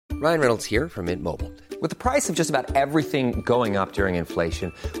Ryan Reynolds here from Mint Mobile. With the price of just about everything going up during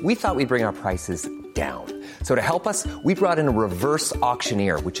inflation, we thought we'd bring our prices down. So to help us, we brought in a reverse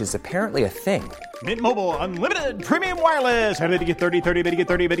auctioneer, which is apparently a thing. Mint Mobile Unlimited Premium Wireless. How to get 30, 30, bit to get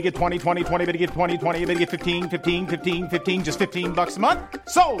 30, bit to get 20, 20, 20, bit to get 20, 20, bit to get 15, 15, 15, 15, just $15 a month?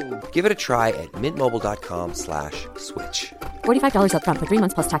 Sold! Give it a try at mintmobile.com/switch. $45 up front for 3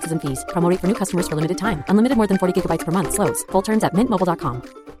 months plus taxes and fees. Promo rate for new customers for limited time. Unlimited more than 40 gigabytes per month. Slows full terms at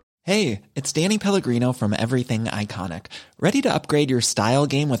mintmobile.com. Hey, it's Danny Pellegrino from Everything Iconic. Ready to upgrade your style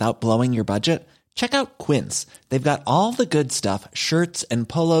game without blowing your budget? Check out Quince. They've got all the good stuff, shirts and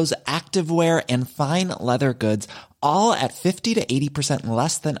polos, activewear, and fine leather goods, all at 50 to 80%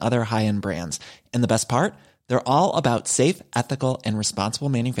 less than other high-end brands. And the best part? They're all about safe, ethical, and responsible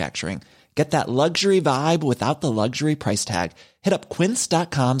manufacturing. Get that luxury vibe without the luxury price tag. Hit up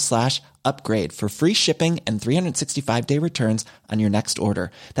quince.com/upgrade for free shipping and 365-day returns on your next order.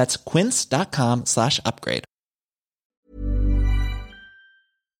 That's quince.com/upgrade. And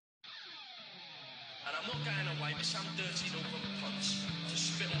I'm not going away with some dirty northern punch to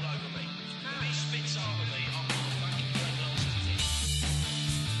spit all over me. When he spits over me, I'm fucking going last to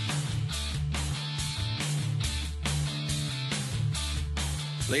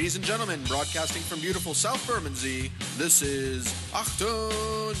Ladies and gentlemen, broadcasting from beautiful South Bermondsey, this is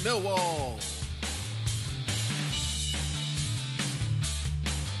Achtung Millwall.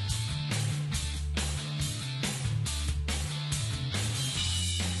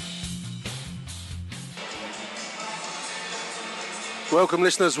 Welcome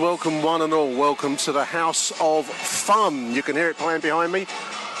listeners, welcome one and all, welcome to the House of Fun. You can hear it playing behind me.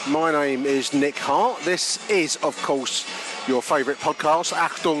 My name is Nick Hart. This is, of course, your favourite podcast,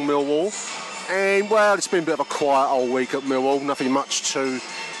 Achtung Millwall. And, well, it's been a bit of a quiet old week at Millwall. Nothing much to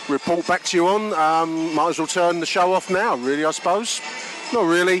report back to you on. Might as well turn the show off now, really, I suppose. Not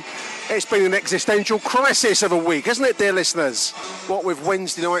really. It's been an existential crisis of a week, hasn't it, dear listeners? What with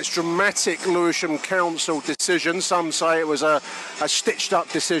Wednesday night's dramatic Lewisham Council decision, some say it was a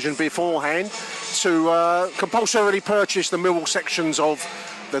stitched-up decision beforehand, to compulsorily purchase the Millwall sections of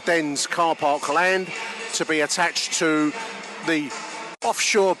the Dens car park land to be attached to the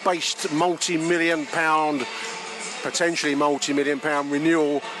offshore-based multi-million pound, potentially multi-million pound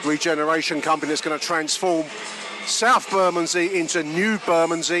renewal regeneration company that's going to transform South Bermondsey into New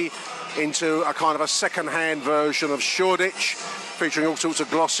Bermondsey, into a kind of a second-hand version of Shoreditch, featuring all sorts of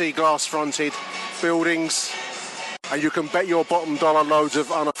glossy glass-fronted buildings. And you can bet your bottom dollar loads of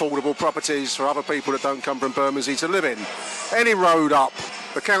unaffordable properties for other people that don't come from Bermondsey to live in. Any road up.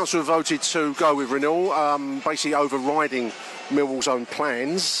 The council voted to go with renewal, basically overriding Millwall's own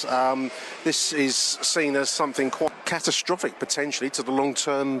plans. This is seen as something quite catastrophic, potentially, to the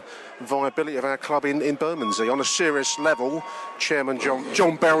long-term viability of our club in Bermondsey. On a serious level, Chairman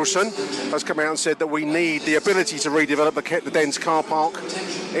John Berylson has come out and said that we need the ability to redevelop the Dens car park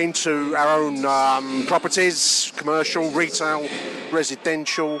into our own properties, commercial, retail,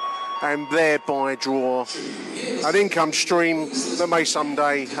 residential, and thereby draw an income stream that may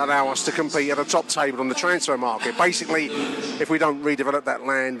someday allow us to compete at the top table on the transfer market. Basically, if we don't redevelop that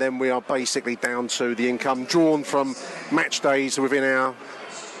land, then we are basically down to the income drawn from match days within our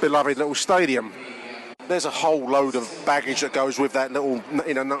beloved little stadium. There's a whole load of baggage that goes with that little,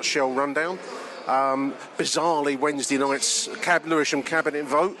 in a nutshell, rundown. Bizarrely, Wednesday night's Lewisham Cabinet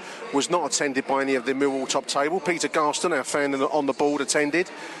vote was not attended by any of the Millwall top table. Peter Garston, our fan on the board, attended,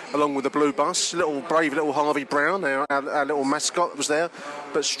 along with the Blue Bus. Brave little Harvey Brown, our little mascot, was there.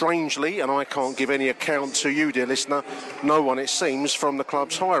 But strangely, and I can't give any account to you, dear listener, no one, it seems, from the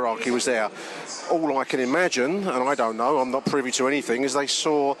club's hierarchy was there. All I can imagine, and I don't know, I'm not privy to anything, is they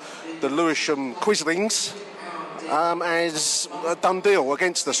saw the Lewisham Quislings as a done deal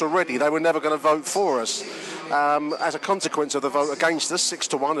against us already. They were never going to vote for us. As a consequence of the vote against us,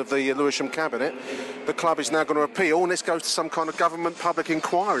 6-1 of the Lewisham Cabinet, the club is now going to appeal, and this goes to some kind of government public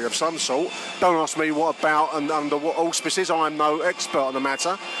inquiry of some sort. Don't ask me what about and under what auspices. I'm no expert on the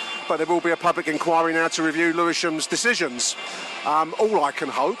matter, but there will be a public inquiry now to review Lewisham's decisions. All I can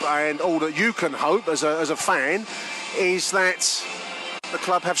hope, and all that you can hope as a fan, is that the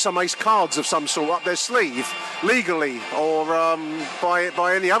club have some ace cards of some sort up their sleeve, legally or by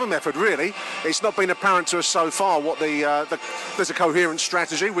any other method, really. It's not been apparent to us so far what there's a coherent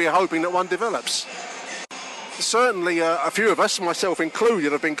strategy. We are hoping that one develops. Certainly a few of us, myself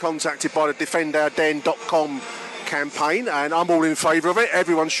included, have been contacted by the DefendOurDen.com campaign, and I'm all in favour of it.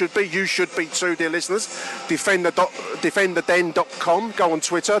 Everyone should be. You should be too, dear listeners. DefendTheDen.com. Go on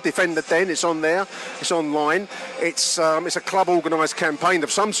Twitter. Defend the Den. It's on there. It's online. It's a club organised campaign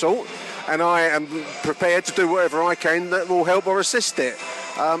of some sort, and I am prepared to do whatever I can that will help or assist it.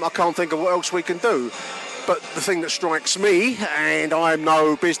 I can't think of what else we can do. But the thing that strikes me, and I'm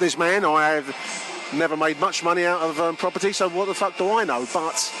no businessman, I have never made much money out of property, so what the fuck do I know?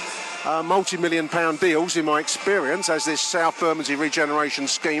 But multi-million pound deals, in my experience, as this South Bermondsey regeneration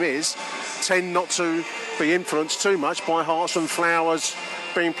scheme is, tend not to be influenced too much by hearts and flowers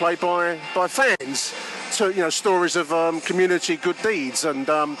being played by fans. So, you know, stories of community good deeds and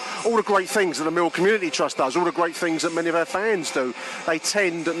all the great things that the Mill Community Trust does, all the great things that many of our fans do. They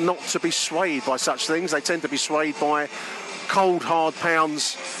tend not to be swayed by such things. They tend to be swayed by cold, hard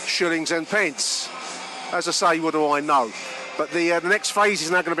pounds, shillings and pence. As I say, what do I know? But the next phase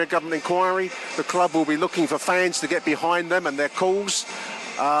is now going to be a government inquiry. The club will be looking for fans to get behind them and their calls.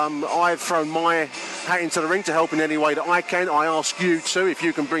 I've thrown my hat into the ring to help in any way that I can. I ask you too, if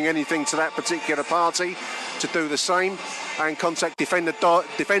you can bring anything to that particular party, to do the same. And contact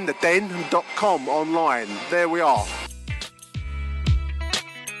defenderden.com online. There we are.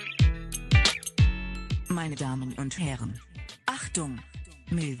 Meine Damen und Herren, Achtung,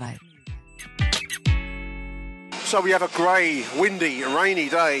 Millwall. So we have a grey, windy, rainy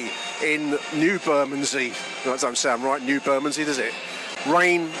day in New Bermondsey. That doesn't sound right, New Bermondsey, does it?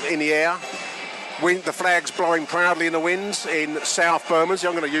 Rain in the air, wind, the flags blowing proudly in the winds in South Bermondsey.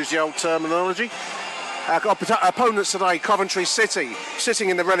 I'm going to use the old terminology. Our opponents today, Coventry City, sitting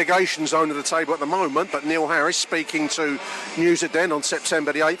in the relegation zone of the table at the moment, but Neil Harris, speaking to News at Den on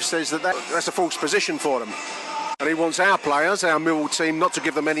September the 8th, says that's a false position for them. And he wants our players, our Millwall team, not to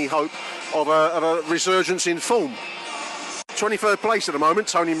give them any hope of a resurgence in form. 23rd place at the moment,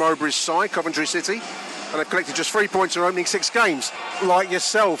 Tony Mowbray's side, Coventry City. And they've collected just 3 points in their opening 6 games. Like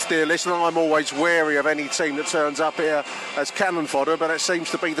yourself, dear listener, I'm always wary of any team that turns up here as cannon fodder, but it seems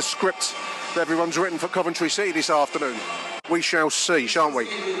to be the script that everyone's written for Coventry City this afternoon. We shall see, shan't we?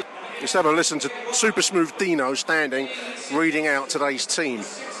 Let's have a listen to Super Smooth Dino standing, reading out today's team.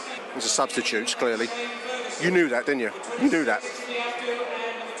 These are substitutes, clearly. You knew that, didn't you? You knew that.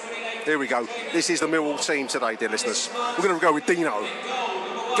 Here we go. This is the Millwall team today, dear listeners. We're going to go with Dino.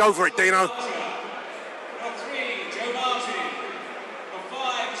 Go for it, Dino.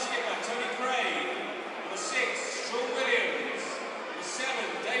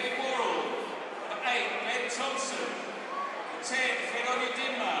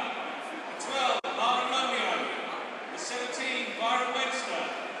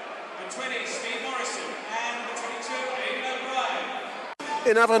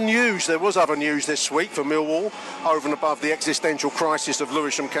 In other news, there was other news this week for Millwall, over and above the existential crisis of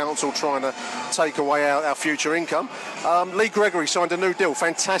Lewisham Council trying to take away our future income. Lee Gregory signed a new deal.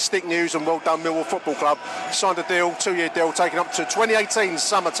 Fantastic news, and well done, Millwall Football Club. Signed a deal, 2-year deal, taken up to 2018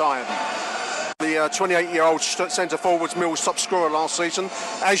 summertime. The 28-year-old centre forward's Millwall's top scorer last season,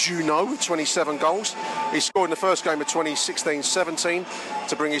 as you know, with 27 goals. He scored in the first game of 2016-17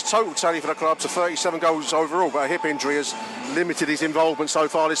 to bring his total tally for the club to 37 goals overall, but a hip injury has limited his involvement so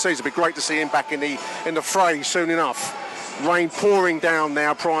far this season. It'll be great to see him back in the fray soon enough. Rain pouring down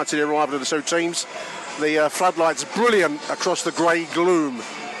now prior to the arrival of the two teams. The floodlights brilliant across the grey gloom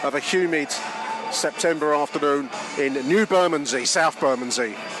of a humid September afternoon in New Bermondsey, South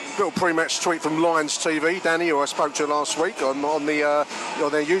Bermondsey. Little pre-match tweet from Lions TV, Danny, who I spoke to last week on their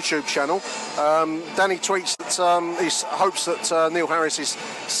YouTube channel. Danny tweets that he hopes that Neil Harris is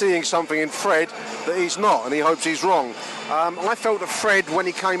seeing something in Fred that he's not, and he hopes he's wrong. I felt that Fred, when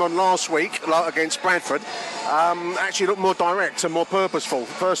he came on last week against Bradford, actually looked more direct and more purposeful.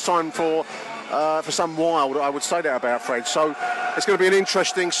 First time for some while that I would say that about Fred. So it's going to be an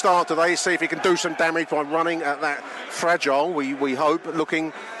interesting start today, see if he can do some damage by running at that fragile, we hope,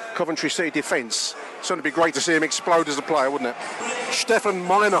 looking Coventry City defence. It's going to be great to see him explode as a player, wouldn't it? Stefan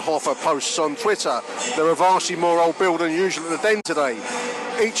Meinerhofer posts on Twitter, they're a vastly more old build than usual at the Den today.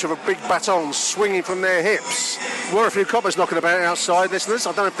 Each of a big baton swinging from their hips. Were a few coppers knocking about outside, listeners.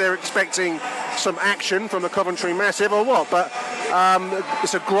 I don't know if they're expecting some action from the Coventry Massive or what, but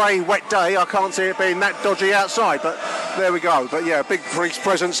it's a grey, wet day. I can't see it being that dodgy outside, but there we go. But yeah, big police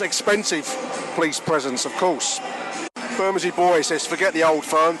presence, expensive police presence, of course. Bermondsey boy says, forget the old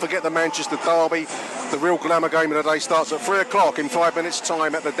firm, forget the Manchester derby. The real glamour game of the day starts at 3 o'clock in 5 minutes'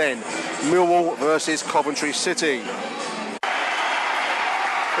 time at the Den. Millwall versus Coventry City.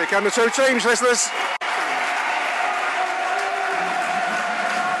 Here come the two teams, listeners.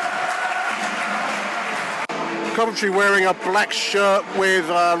 Coventry wearing a black shirt with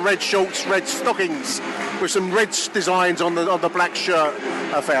red shorts, red stockings, with some red designs on the black shirt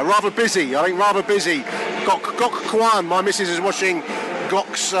affair. Rather busy, I think, rather busy. Gok Kwan, my missus is watching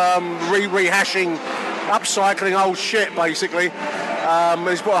Gok's rehashing, upcycling old shit, basically.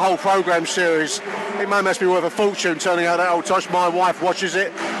 He's got a whole programme series It must be worth a fortune turning out that old Tosh. My wife watches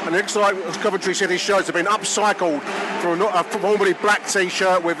it, and it looks like Coventry City shirts have been upcycled from a formerly black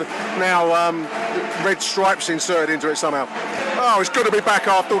T-shirt with now red stripes inserted into it somehow. Oh, it's good to be back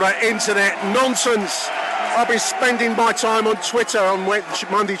after all that internet nonsense. I've been spending my time on Twitter on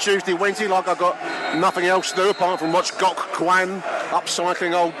Monday, Tuesday, Wednesday, like I've got nothing else to do apart from watch Gok Kwan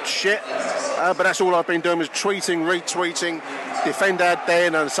upcycling old shit. But that's all I've been doing, was tweeting, retweeting, defend Ad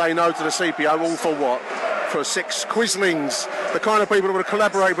Den and say no to the CPO, all for what? For 6 quislings, the kind of people that would have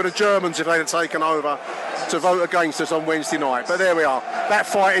collaborated with the Germans if they'd have taken over to vote against us on Wednesday night. But there we are. That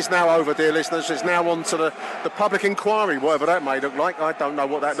fight is now over, dear listeners. It's now on to the public inquiry, whatever that may look like. I don't know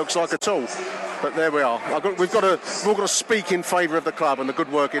what that looks like at all. But there we are. We've all got to speak in favour of the club and the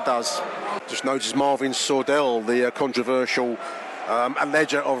good work it does. Just noticed Marvin Sordell, the controversial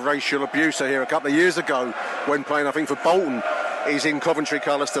alleger of racial abuse here a couple of years ago when playing, I think, for Bolton. He's in Coventry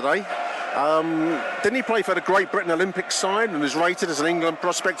colours today. Didn't he play for the Great Britain Olympic side and was rated as an England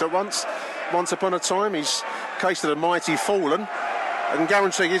prospect at once upon a time? He's cased of the mighty fallen. I can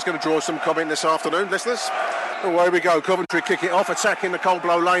guarantee he's going to draw some comment this afternoon, listeners. Away we go. Coventry kick it off, attacking the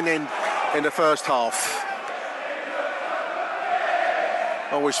Coldblow Lane end in the first half.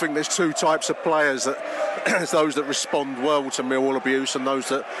 I always think there's 2 types of players. There's those that respond well to Millwall abuse and those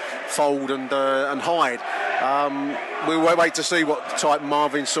that fold and hide. We'll wait to see what type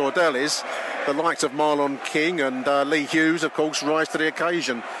Marvin Sordell is. The likes of Marlon King and Lee Hughes, of course, rise to the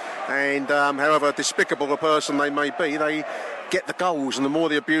occasion. And however despicable a person they may be, they get the goals, and the more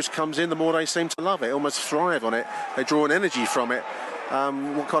the abuse comes in, the more they seem to love it, almost thrive on it. They draw an energy from it.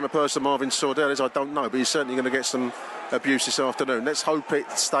 What kind of person Marvin Sordell is, I don't know, but he's certainly going to get some abuse this afternoon. Let's hope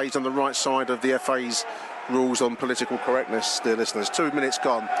it stays on the right side of the FA's rules on political correctness, dear listeners. 2 minutes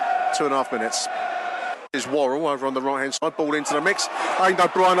gone, 2.5 minutes. Is Worrell over on the right-hand side, ball into the mix. Ain't no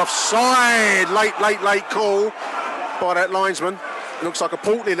Brian offside. Late call by that linesman. Looks like a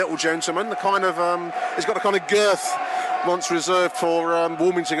portly little gentleman. The kind of he's got the kind of girth once reserved for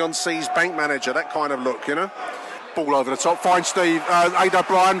Wilmington-on-Sea's bank manager. That kind of look, you know. Ball over the top. Fine, Steve. Ada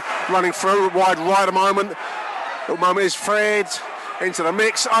O'Brien running through wide right at the moment. Little moment is Fred into the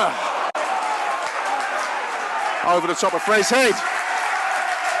mix. Over the top of Fred's head.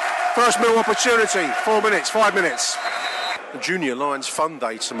 First middle opportunity. 4 minutes, 5 minutes. The Junior Lions Fun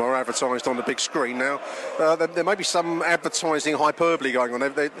Day tomorrow, advertised on the big screen. Now, there may be some advertising hyperbole going on.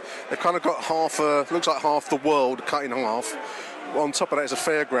 They've kind of got looks like half the world cut in half. On top of that is a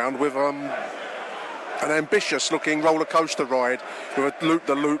fairground with an ambitious-looking roller coaster ride with a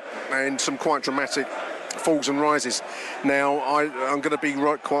loop-the-loop and some quite dramatic falls and rises. Now, I'm going to be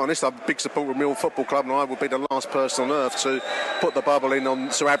quite honest. I'm a big supporter of Millwall Football Club, and I would be the last person on earth to put the bubble in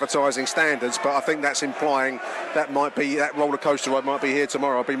on some advertising standards. But I think that's implying that roller coaster ride might be here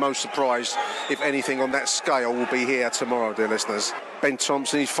tomorrow. I'd be most surprised if anything on that scale will be here tomorrow, dear listeners. Ben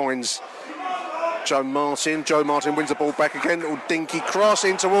Thompson, he finds Joe Martin. Joe Martin wins the ball back again. Little dinky cross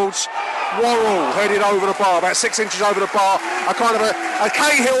in towards Worrell, headed over the bar, about 6 inches over the bar. A kind of a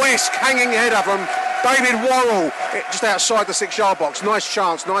Cahill-esque hanging header from David Worrell, just outside the 6-yard box. Nice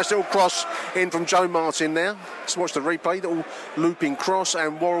chance, nice little cross in from Joe Martin there. Let's watch the replay, little looping cross,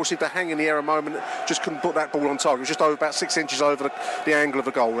 and Worrell seemed to hang in the air a moment, just couldn't put that ball on target. It was just over about 6 inches over the angle of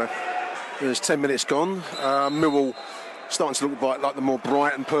the goal there. There's 10 minutes gone. Millwall starting to look like the more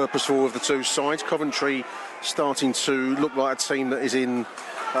bright and purposeful of the 2 sides. Coventry starting to look like a team that is in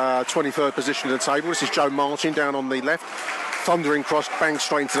 23rd position at the table. This is Joe Martin down on the left. Thundering cross, bang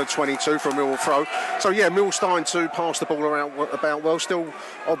straight into the 22 for a Millwall throw. So yeah, Millwall starting to pass the ball around about well. Still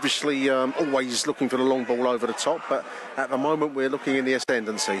obviously always looking for the long ball over the top, but at the moment we're looking in the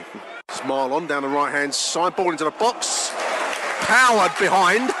ascendancy. It's Marlon down the right hand side, ball into the box. Powered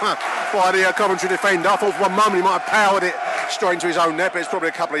behind by the Coventry defender. I thought for one moment he might have powered it straight into his own net, but it's probably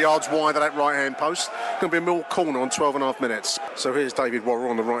a couple of yards wide of that right hand post. Going to be a Millwall corner on 12.5 minutes. So here's David Worrell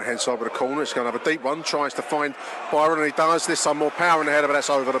on the right hand side of the corner. It's going to have a deep one, tries to find Byron, and he does. This time more power in the header, but that's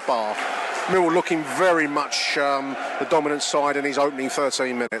over the bar. Millwall looking very much the dominant side in his opening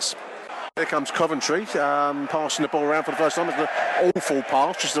 13 minutes. Here comes Coventry, passing the ball around for the first time. It's an awful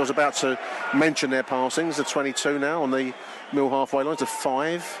pass, just as I was about to mention their passings. The 22 now on the Mill halfway line to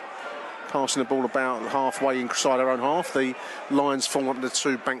 5. Passing the ball about halfway inside their own half. The Lions fall onto the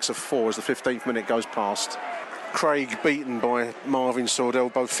 2 banks of 4 as the 15th minute goes past. Craig beaten by Marvin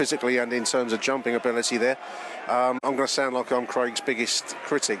Sordell, both physically and in terms of jumping ability there. I'm going to sound like I'm Craig's biggest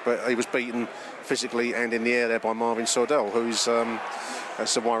critic, but he was beaten physically and in the air there by Marvin Sordell, who's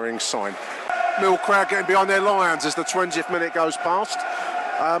that's a worrying sign. Mill crowd getting behind their Lions as the 20th minute goes past.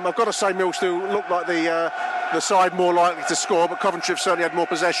 I've got to say Mill still look like the side more likely to score, but Coventry have certainly had more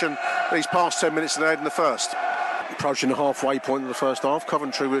possession these past 10 minutes that they had in the first. Approaching the halfway point of the first half.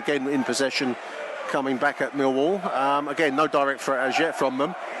 Coventry were again in possession, coming back at Millwall. Again, no direct threat as yet from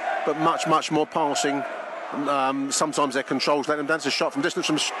them, but much more passing. Sometimes their controls let them down. It's a shot from distance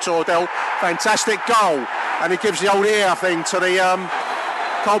from Sordell. Fantastic goal. And he gives the old ear thing to the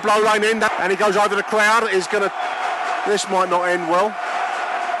cold blow rain in, and he goes over the crowd. This might not end well.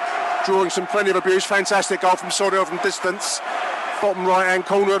 Drawing some plenty of abuse. Fantastic goal from Sordell from distance. Bottom right hand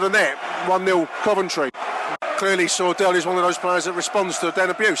corner of the net. 1-0 Coventry. Clearly Sordell is one of those players that responds to den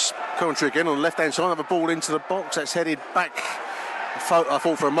abuse. Coventry again on the left hand side have a ball into the box that's headed back. I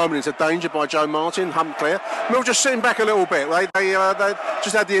thought for a moment into danger by Joe Martin. Hump clear. Mill just sitting back a little bit. They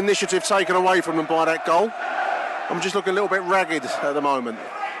just had the initiative taken away from them by that goal. I'm just looking a little bit ragged at the moment.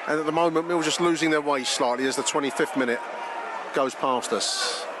 And at the moment Mill just losing their way slightly as the 25th minute goes past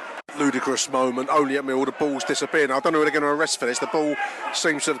us. Ludicrous moment, only at Mill, the ball's disappeared. I don't know who they're going to arrest for this. The ball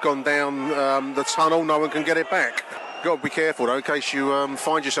seems to have gone down the tunnel, no one can get it back. Got to be careful though in case you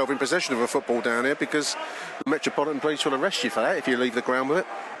find yourself in possession of a football down here, because the Metropolitan Police will arrest you for that if you leave the ground with it.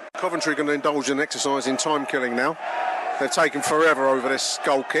 Coventry are going to indulge in an exercise in time killing now. They've taken forever over this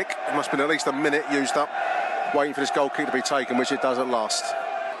goal kick. It must have been at least a minute used up waiting for this goal kick to be taken, which it does at last.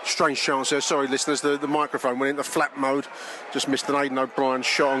 Strange chance there, sorry listeners, the microphone went into flap mode. Just missed an Aidan O'Brien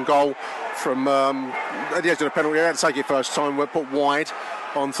shot on goal from at the edge of the penalty area. Had to take it first time, we're put wide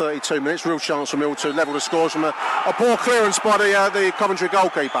on 32 minutes. Real chance for Mill to level the scores from a poor clearance by the Coventry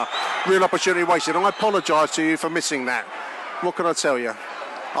goalkeeper. Real opportunity wasted, and I apologise to you for missing that. What can I tell you?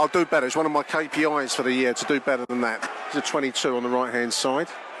 I'll do better. It's one of my KPIs for the year to do better than that. It's a 22 on the right hand side.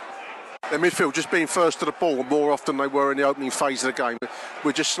 Their midfield just being first to the ball more often than they were in the opening phase of the game.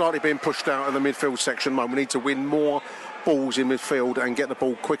 We're just slightly being pushed out of the midfield section. We need to win more balls in midfield and get the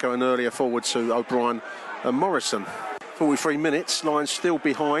ball quicker and earlier forward to O'Brien and Morrison. 43 minutes, Lions still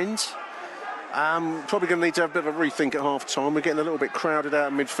behind. Probably going to need to have a bit of a rethink at half time. We're getting a little bit crowded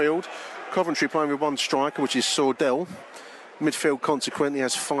out in midfield. Coventry playing with one striker, which is Sordell. Midfield consequently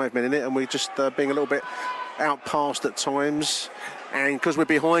has 5 men in it, and we're just being a little bit outpassed at times. And because we're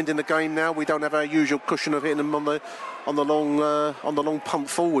behind in the game now, we don't have our usual cushion of hitting them on the long pump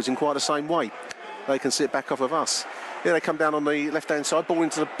forwards in quite the same way. They can sit back off of us. Here they come down on the left-hand side, ball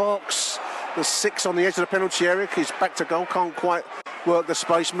into the box. There's 6 on the edge of the penalty area. He's back to goal, can't quite work the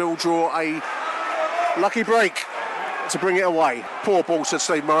space. Mill draw a lucky break to bring it away. Poor ball, said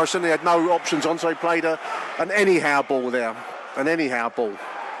Steve Morrison. He had no options on, so he played an anyhow ball there. An anyhow ball.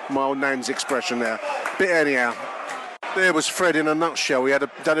 My old Nan's expression there. Bit anyhow. There was Fred in a nutshell. He had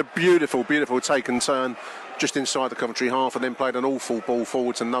a beautiful take and turn just inside the Coventry half, and then played an awful ball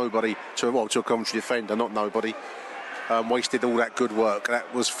forward to nobody, to a Coventry defender, not nobody. Wasted all that good work.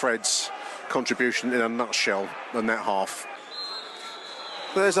 That was Fred's contribution in a nutshell in that half.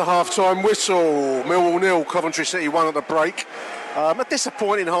 There's a half-time whistle. Millwall 0, Coventry City 1 at the break. A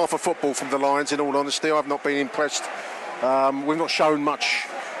disappointing half of football from the Lions, in all honesty. I've not been impressed. We've not shown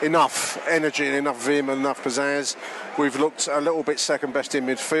enough energy and enough vim and enough pizzazz. We've looked a little bit second best in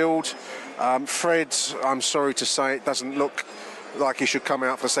midfield. Fred, I'm sorry to say, it doesn't look like he should come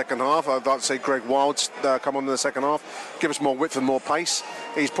out for the second half. I'd like to see Greg Wild come on in the second half, give us more width and more pace.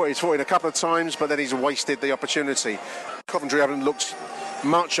 He's put his foot in a couple of times, but then he's wasted the opportunity. Coventry haven't looked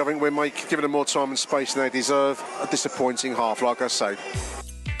much. I think we're giving them more time and space than they deserve. A disappointing half, like I say.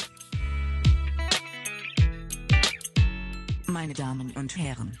 Meine Damen und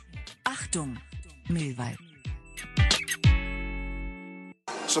Herren, Achtung, Millwall.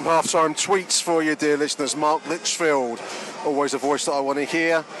 Some half-time tweets for you, dear listeners. Mark Litchfield, always a voice that I want to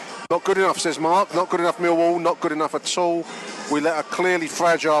hear. Not good enough, says Mark. Not good enough, Millwall. Not good enough at all. We let a clearly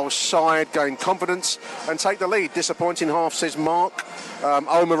fragile side gain confidence and take the lead. Disappointing half, says Mark.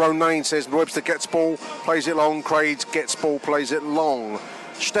 Omar O'Neill says Webster gets ball, plays it long. Craig gets ball, plays it long.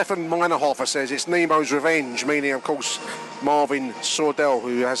 Stefan Meinerhofer says it's Nemo's revenge, meaning, of course, Marvin Sordell,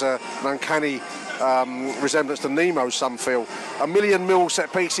 who has an uncanny resemblance to Nemo, some feel. A million Mill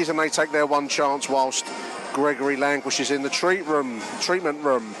set pieces and they take their one chance whilst Gregory languishes in the treatment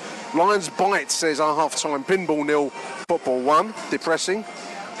room. Lions bite, says our half-time. Pinball 0, football 1. Depressing.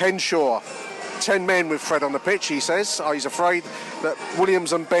 Henshaw, 10 men with Fred on the pitch, he says. He's afraid that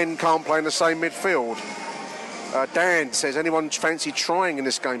Williams and Ben can't play in the same midfield. Dan says, anyone fancy trying in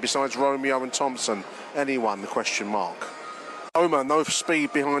this game besides Romeo and Thompson? Anyone? ? Omar, no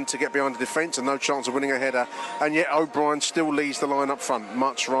speed to get behind the defence and no chance of winning a header, and yet O'Brien still leads the line up front.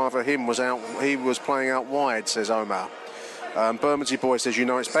 Much rather he was playing out wide, says Omar. Bermondsey boy says,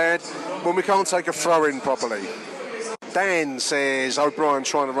 it's bad when we can't take a throw in properly. Dan says O'Brien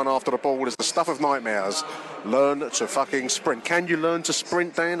trying to run after the ball is the stuff of nightmares. learn to fucking sprint. Can you learn to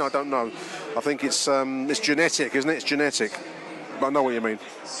sprint, Dan? I don't know. I think it's genetic, isn't it? It's genetic. But I know what you mean.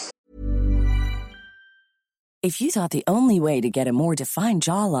 If you thought the only way to get a more defined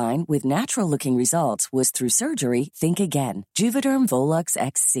jawline with natural-looking results was through surgery, think again. Juvederm Volux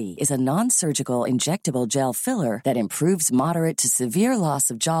XC is a non-surgical injectable gel filler that improves moderate to severe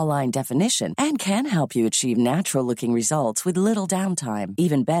loss of jawline definition and can help you achieve natural-looking results with little downtime.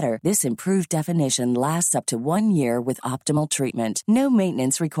 Even better, this improved definition lasts up to 1 year with optimal treatment. No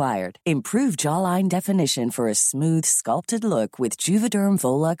maintenance required. Improve jawline definition for a smooth, sculpted look with Juvederm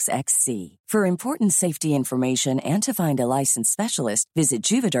Volux XC. For important safety information and to find a licensed specialist, visit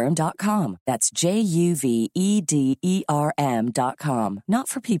Juvederm.com. That's JUVEDERM.com. Not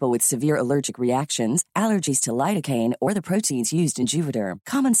for people with severe allergic reactions, allergies to lidocaine, or the proteins used in Juvederm.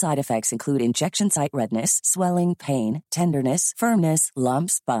 Common side effects include injection site redness, swelling, pain, tenderness, firmness,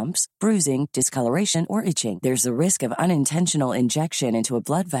 lumps, bumps, bruising, discoloration, or itching. There's a risk of unintentional injection into a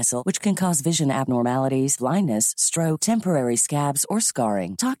blood vessel, which can cause vision abnormalities, blindness, stroke, temporary scabs, or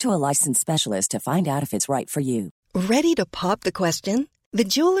scarring. Talk to a licensed specialist to find out if it's right for you. Ready to pop the question? The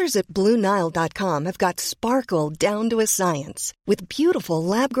jewelers at BlueNile.com have got sparkle down to a science with beautiful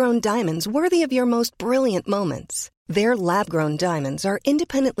lab-grown diamonds worthy of your most brilliant moments. Their lab-grown diamonds are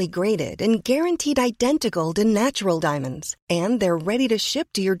independently graded and guaranteed identical to natural diamonds, and they're ready to ship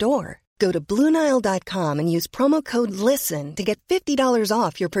to your door. Go to BlueNile.com and use promo code LISTEN to get $50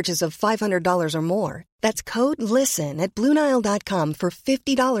 off your purchase of $500 or more. That's code LISTEN at BlueNile.com for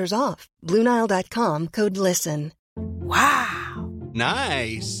 $50 off. BlueNile.com, code LISTEN. Wow.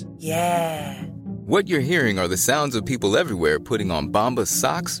 Nice. Yeah. What you're hearing are the sounds of people everywhere putting on Bombas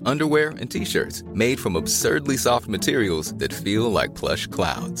socks, underwear, and T-shirts made from absurdly soft materials that feel like plush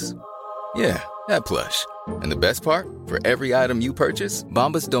clouds. Yeah, that plush. And the best part? For every item you purchase,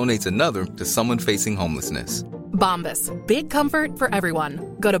 Bombas donates another to someone facing homelessness. Bombas. Big comfort for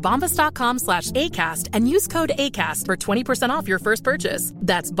everyone. Go to bombas.com/ACAST and use code ACAST for 20% off your first purchase.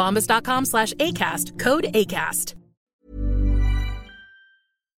 That's bombas.com/ACAST. Code ACAST.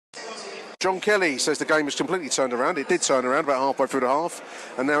 John Kelly says the game has completely turned around. It did turn around about halfway through the half,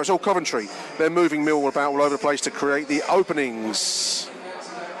 and now it's all Coventry. They're moving Millwall about all over the place to create the openings.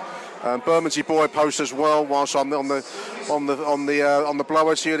 Bermondsey boy posts as well. Whilst I'm on the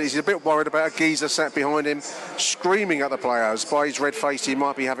blowers here, he's a bit worried about a geezer sat behind him, screaming at the players. By his red face, he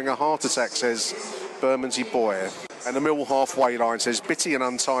might be having a heart attack, says Bermondsey boy. And the Millwall halfway line says bitty and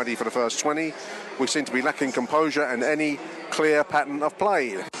untidy for the first 20. We seem to be lacking composure and any clear pattern of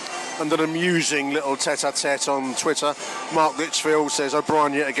play. And an amusing little tete-a-tete on Twitter. Mark Litchfield says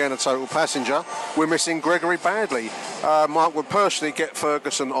O'Brien yet again a total passenger. We're missing Gregory badly. Mark would personally get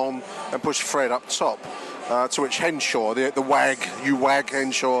Ferguson on and push Fred up top. To which Henshaw, the wag, you wag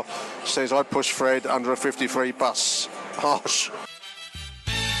Henshaw, says I'd push Fred under a 53 bus. Harsh.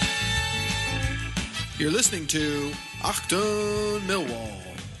 You're listening to Achtung Millwall.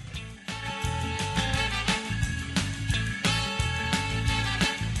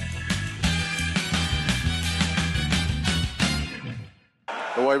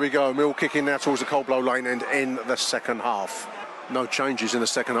 Away we go. Mill kicking now towards the Coldblow lane end in the second half. No changes in the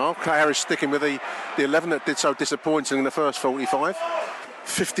second half. Clay Harris sticking with the 11 that did so disappointing in the first 45.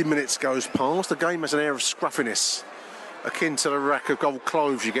 50 minutes goes past. The game has an air of scruffiness, akin to the rack of gold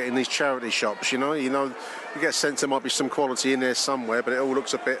cloves you get in these charity shops. You get a sense there might be some quality in there somewhere, but it all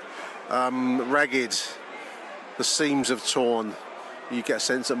looks a bit ragged. The seams have torn. You get a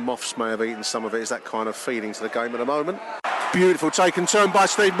sense that moths may have eaten some of it. Is that kind of feeling to the game at the moment? Beautiful taken turn by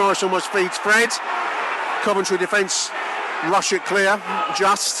Steve Morris, almost feeds Fred. Coventry defence rush it clear,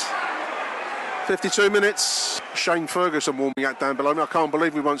 just. 52 minutes. Shane Ferguson warming up down below me. I can't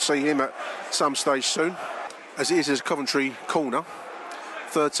believe we won't see him at some stage soon. As it is Coventry corner.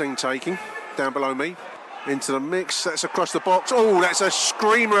 13 taking, down below me. Into the mix, that's across the box. Oh, that's a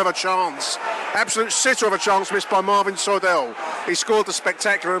screamer of a chance. Absolute sitter of a chance missed by Marvin Sordell. He scored the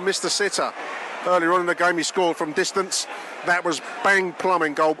spectacular and missed the sitter. Earlier on in the game he scored from distance. That was bang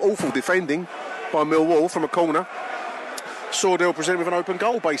plumbing goal. Awful defending by Millwall from a corner. Sordell presented with an open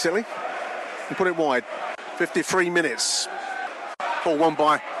goal basically and put it wide. 53 minutes. Ball won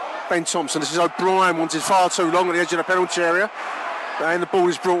by Ben Thompson. This is O'Brien, wanted far too long at the edge of the penalty area. And the ball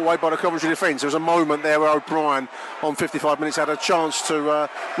is brought away by the Coventry defence. There was a moment there where O'Brien, on 55 minutes, had a chance to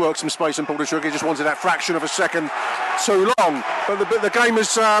work some space and pull the trigger. He just wanted that fraction of a second too long. But the game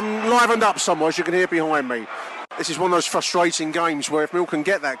has livened up somewhat, as you can hear behind me. This is one of those frustrating games where if Mill can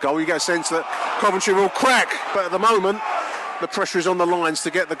get that goal, you get a sense that Coventry will crack. But at the moment, the pressure is on the lines to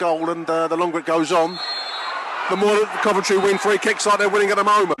get the goal, and the longer it goes on, the more Coventry win free kicks like they're winning at the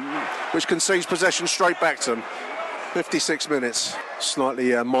moment. which concedes possession straight back to them. 56 minutes.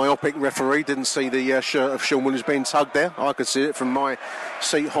 Slightly myopic referee, didn't see the shirt of Sean Williams being tugged there. I could see it from my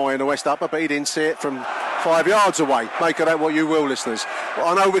seat high in the West Upper, but he didn't see it from 5 yards away. Make of that what you will, listeners. Well,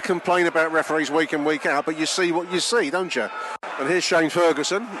 I know we complain about referees week in, week out, but you see what you see, don't you? And here's Shane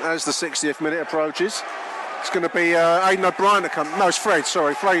Ferguson as the 60th minute approaches. It's going to be Aidan O'Brien to come. No, it's Fred,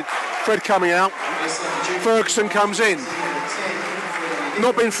 sorry. Fred coming out. Ferguson comes in.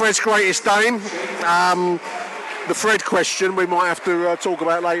 Not been Fred's greatest game. The Fred question we might have to talk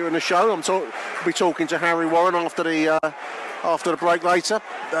about later in the show. We'll be talking to Harry Warren after the break later.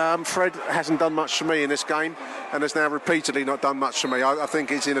 Fred hasn't done much for me in this game and has now repeatedly not done much for me. I think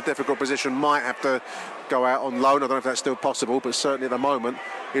he's in a difficult position, might have to go out on loan. I don't know if that's still possible, but certainly at the moment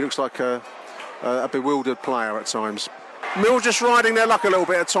he looks like a bewildered player at times. Mill just riding their luck a little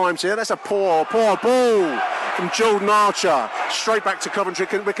bit at times here. That's a poor ball from Jordan Archer. Straight back to Coventry.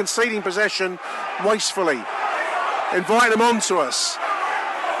 We're conceding possession wastefully. Invite them on to us.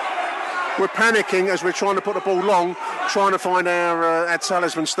 We're panicking as we're trying to put the ball long, trying to find our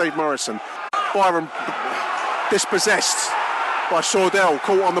talisman, Steve Morrison. Byron dispossessed by Sordell,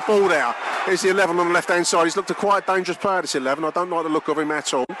 caught on the ball there. Here's the 11 on the left-hand side. He's looked a quite dangerous player, this 11. I don't like the look of him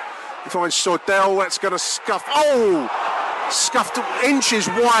at all. He finds Sordell, that's going to scuff. Oh! Scuffed inches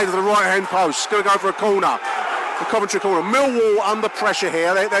wide of the right-hand post. It's going to go for a corner. The Coventry corner. Millwall under pressure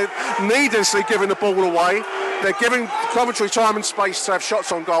here. They're needlessly giving the ball away. They're giving Coventry time and space to have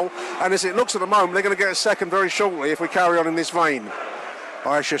shots on goal. And as it looks at the moment, they're going to get a second very shortly if we carry on in this vein.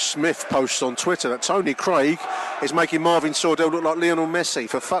 Aisha Smith posts on Twitter that Tony Craig is making Marvin Sordell look like Lionel Messi.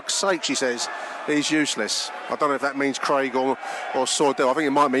 For fuck's sake, she says, he's useless. I don't know if that means Craig or Sordell. I think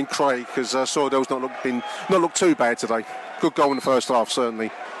it might mean Craig because Sordell's not looked too bad today. Good goal in the first half,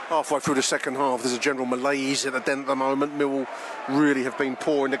 certainly. Halfway through the second half, there's a general malaise at the den at the moment. Millwall really have been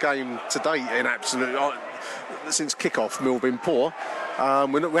poor in the game today. Since kick-off, Millwall have been poor.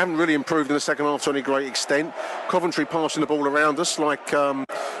 We haven't really improved in the second half to any great extent. Coventry passing the ball around us like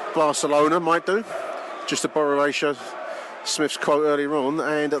Barcelona might do. Just to borrow Aisha Smith's quote earlier on,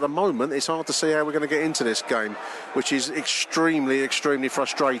 and at the moment it's hard to see how we're going to get into this game, which is extremely, extremely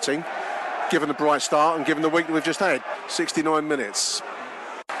frustrating, given the bright start and given the week that we've just had. 69 minutes.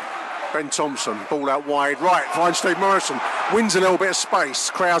 Ben Thompson, ball out wide, right, finds Steve Morrison, wins a little bit of space.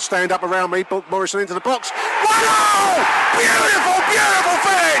 Crowd stand up around me, put Morrison into the box. 1-0! Beautiful, beautiful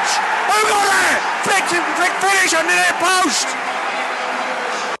finish! Who got that? Flick finish on the near post!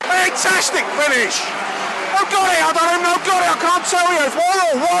 Fantastic finish! Who got it? I don't know who got it, I can't tell you. It's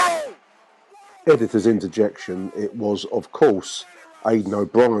Worrell! Editor's interjection, it was, of course, Aidan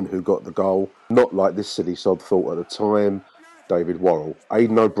O'Brien who got the goal, not like this silly sod thought at the time. David Worrell.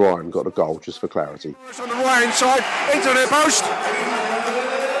 Aidan O'Brien got a goal, just for clarity. On the right hand side, into the post.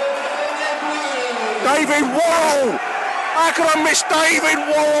 David Worrell! How could I miss David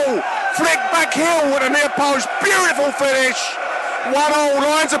Worrell? Flick back heel with a near post. Beautiful finish. 1-0.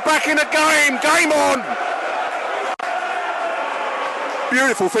 Lions are back in the game. Game on.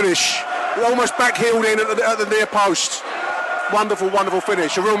 Beautiful finish. Almost back heeled in at the near post. Wonderful, wonderful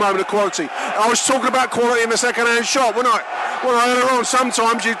finish. A real moment of quality. I was talking about quality in the second-hand shot, wasn't I? Well, earlier on,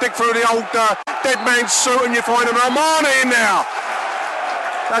 sometimes you dig through the old dead man's suit and you find an Armani in there.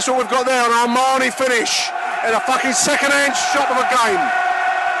 That's what we've got there, an Armani finish in a fucking second-hand shot of a game.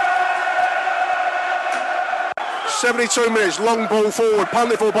 72 minutes, long ball forward,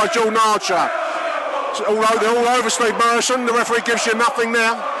 punted for by Jordan Archer. They're all over Steve Morrison. The referee gives you nothing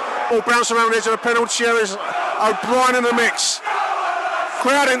there. All bouncing around the edge of the penalty area. O'Brien in the mix.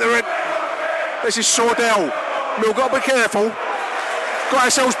 Crowd into it. This is Sordell. We've got to be careful. Got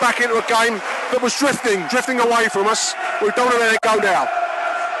ourselves back into a game that was drifting away from us. We don't want to let it go now.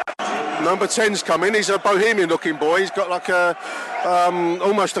 Number 10's come in. He's a bohemian-looking boy. He's got like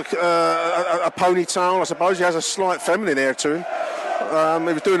almost a ponytail, I suppose. He has a slight feminine air to him.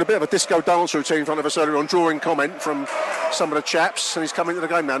 He was doing a bit of a disco dance routine in front of us earlier on, drawing comment from some of the chaps, and he's coming into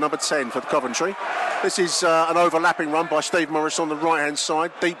the game now, number 10 for the Coventry. This is an overlapping run by Steve Morris on the right-hand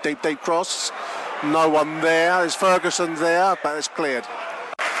side. Deep cross. No one there. There's Ferguson there, but it's cleared.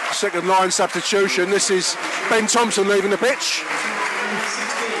 Second line substitution. This is Ben Thompson leaving the pitch.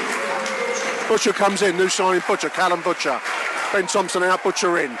 Butcher comes in. New signing Butcher, Callum Butcher. Ben Thompson out,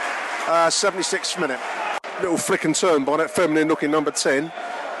 Butcher in. 76th minute. Little flick and turn by that feminine looking number 10.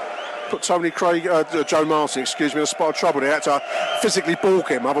 Put Tony Craig, Joe Martin, in a spot of trouble. They had to physically balk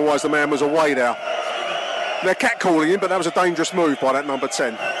him, otherwise the man was away now. They're catcalling him, but that was a dangerous move by that number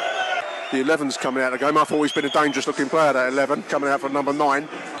 10. The 11's coming out of the game. I thought he's been a dangerous looking player, that 11, coming out for number 9.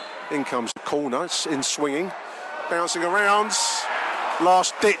 In comes the corner, it's in swinging, bouncing around.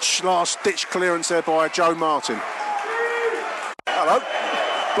 Last ditch clearance there by Joe Martin. Hello.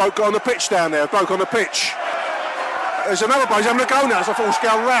 Bloke on the pitch down there. Bloke on the pitch. There's another bloke having a go now. There's a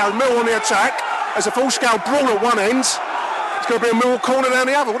full-scale round. Mill on the attack. There's a full-scale brawl at one end. It's going to be a Mill corner down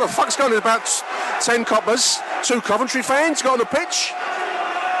the other. What the fuck's going on? There's about 10 Coppers. 2 Coventry fans got on the pitch.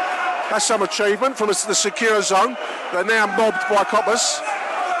 That's some achievement from the secure zone. They're now mobbed by Coppers.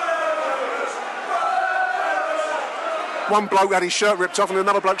 One bloke had his shirt ripped off and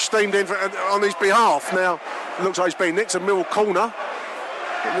another bloke steamed in on his behalf. Now, it looks like he's been nicked. A Mill corner.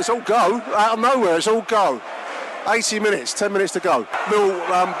 And it's all go. Out of nowhere, it's all go. 80 minutes, 10 minutes to go. Mill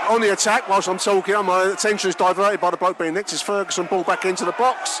on the attack whilst I'm talking. My attention is diverted by the bloke being nicked. It's Ferguson, ball back into the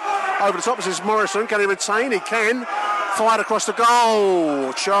box. Over the top, this is Morrison. Can he retain? He can. Fired across the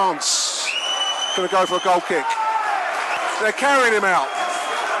goal. Chance. Going to go for a goal kick. They're carrying him out.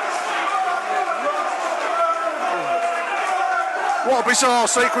 What a bizarre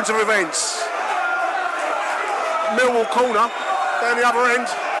sequence of events. Millwall corner, down the other end.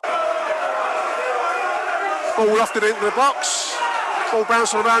 Ball lofted into the box. Ball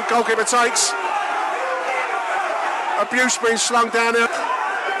bouncing around, goalkeeper takes. Abuse being slung down there.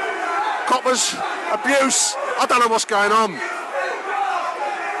 Coppers, abuse. I don't know what's going on.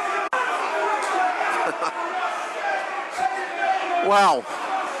 Wow.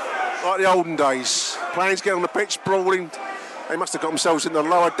 Like the olden days. Players get on the pitch, brawling. They must have got themselves in the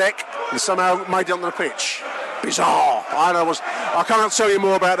lower deck and somehow made it on the pitch. Bizarre. I cannot tell you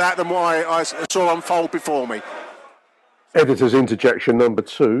more about that than what I saw unfold before me. Editor's interjection number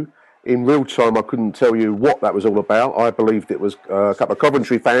 2. In real time, I couldn't tell you what that was all about. I believed it was a couple of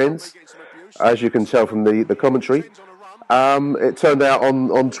Coventry fans, as you can tell from the commentary. It turned out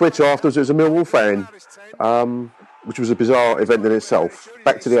on Twitter afterwards it was a Millwall fan, which was a bizarre event in itself.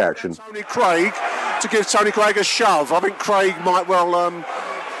 Back to the action. Tony Craig, to give Tony Craig a shove. I think Craig might well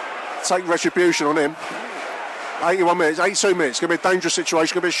take retribution on him. 81 minutes, 82 minutes. It's going to be a dangerous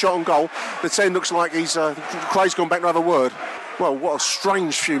situation. Going to be a shot on goal. The 10 looks like Craig's gone back to have a word. Well, what a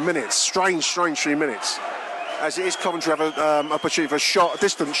strange few minutes. Strange few minutes. As it is, Coventry have an opportunity for a shot, a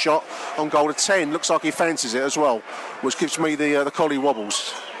distant shot on goal. The 10 looks like he fancies it as well, which gives me the collie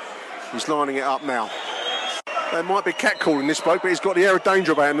wobbles. He's lining it up now. There might be catcalling this bloke, but he's got the air of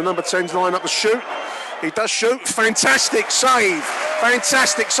danger about him. The number 10's line up to shoot. He does shoot. Fantastic save.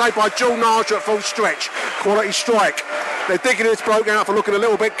 Fantastic save by Joel Narger at full stretch. Quality strike. They're digging this bloke out for looking a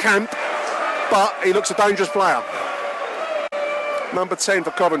little bit camp, but he looks a dangerous player. Number 10 for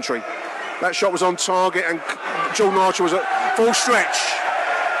Coventry. That shot was on target and Joel Narger was at full stretch.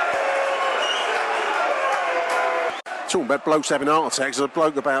 Talking about blokes having heart attacks, there's a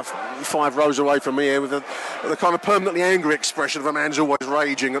bloke about 5 rows away from me here with the kind of permanently angry expression of a man who's always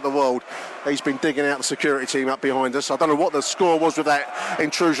raging at the world. He's been digging out the security team up behind us. I don't know what the score was with that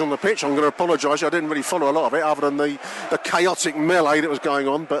intrusion on the pitch. I'm going to apologise. I didn't really follow a lot of it other than the chaotic melee that was going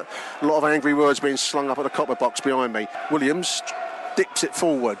on, but a lot of angry words being slung up at the copper box behind me. Williams dips it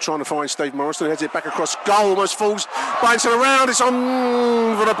forward, trying to find Steve Morrison, heads it back across goal, almost falls, bouncing around, it's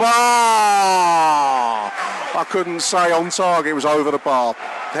on for the bar. I couldn't say on target, it was over the bar.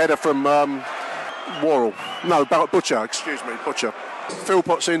 Header from Worrell. No, Butcher, excuse me, Butcher.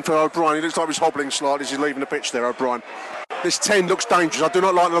 Philpott's in for O'Brien. He looks like he's hobbling slightly as he's leaving the pitch there, O'Brien. This 10 looks dangerous. I do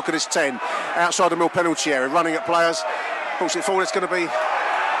not like the look of this 10. Outside the Mill penalty area, running at players. Pulls it forward, it's going to be...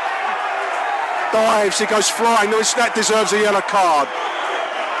 Dives, he goes flying. No, that deserves a yellow card.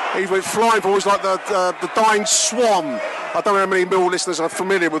 He went flying forward like the dying swan. I don't know how many Mill listeners are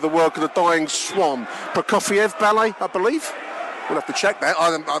familiar with the work of the dying swan. Prokofiev ballet, I believe. We'll have to check that.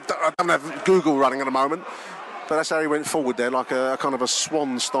 I don't have Google running at the moment. But that's how he went forward there, like a kind of a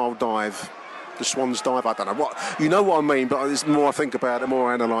swan-style dive. The swan's dive, I don't know. You know what I mean, but the more I think about it, the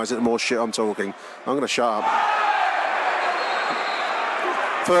more I analyse it, the more shit I'm talking. I'm going to shut up.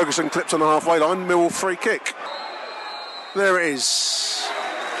 Ferguson clipped on the halfway line, Mill free kick. There it is.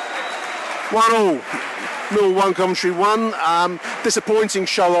 1-1. Mill 1, Coventry 1. Disappointing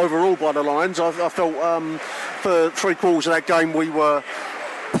show overall by the Lions. I felt for 3 quarters of that game we were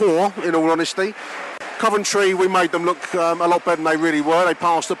poor, in all honesty. Coventry, we made them look a lot better than they really were. They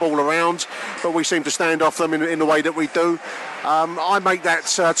passed the ball around, but we seem to stand off them in the way that we do. I make that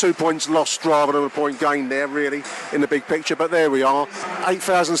 2 points lost rather than a point gained there, really, in the big picture. But there we are.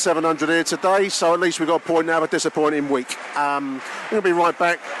 8,700 here today, so at least we got a point now, a disappointing week. We'll be right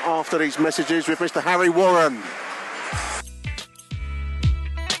back after these messages with Mr. Harry Warren.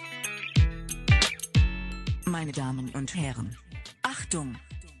 Meine Damen und Herren, Achtung,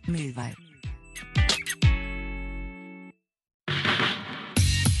 Millwall.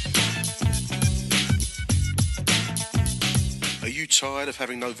 Are you tired of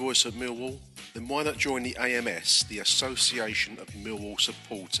having no voice at Millwall? Then why not join the AMS, the Association of Millwall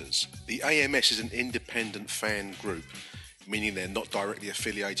Supporters? The AMS is an independent fan group, meaning they're not directly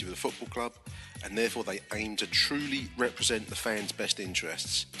affiliated with a football club, and therefore they aim to truly represent the fans' best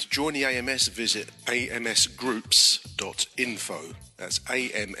interests. To join the AMS, visit amsgroups.info. That's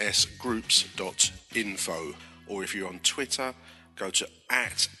amsgroups.info. Or if you're on Twitter, go to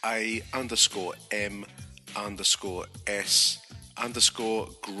 @A_M_S_group,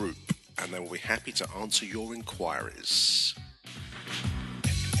 and they will be happy to answer your inquiries.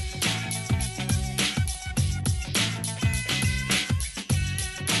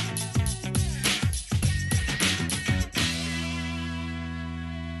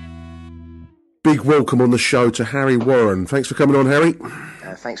 Big welcome on the show to Harry Warren. Thanks for coming on, Harry.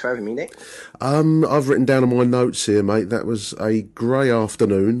 Thanks for having me, Nick. I've written down on my notes here, mate, that was a grey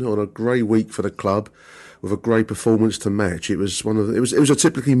afternoon on a grey week for the club with a grey performance to match. It was it was a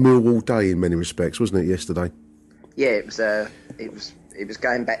typically Millwall day in many respects, wasn't it, yesterday? Yeah, it was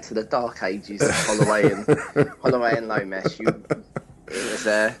going back to the dark ages of Holloway and Lomas.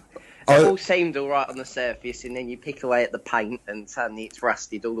 It all seemed all right on the surface, and then you pick away at the paint, and suddenly it's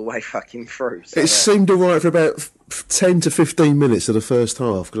rusted all the way fucking through. So, it seemed all right for about 10 to 15 minutes of the first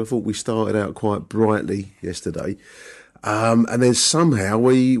half, because I thought we started out quite brightly yesterday. And then somehow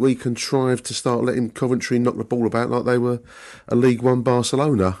we contrived to start letting Coventry knock the ball about like they were a League One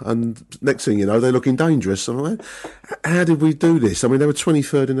Barcelona. And next thing you know, they're looking dangerous. And I'm like, how did we do this? I mean, they were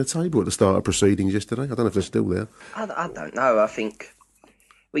 23rd in the table at the start of proceedings yesterday. I don't know if they're still there. I don't know. I think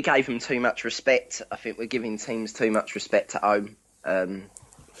we gave them too much respect. I think we're giving teams too much respect at home to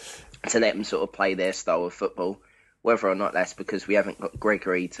let them sort of play their style of football. Whether or not that's because we haven't got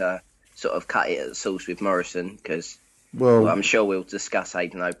Gregory to sort of cut it at the source with Morrison, because well, I'm sure we'll discuss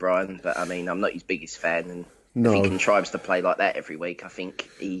Aidan O'Brien, but I mean, I'm not his biggest fan, and if he contrives to play like that every week, I think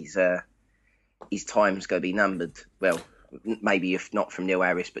his time's going to be numbered. Well, maybe if not from Neil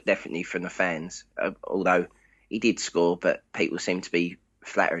Harris, but definitely from the fans. Although he did score, but people seem to be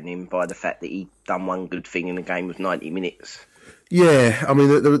flattering him by the fact that he done one good thing in the game with 90 minutes. Yeah, I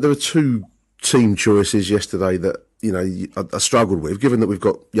mean, there were two team choices yesterday that, you know, I struggled with, given that we've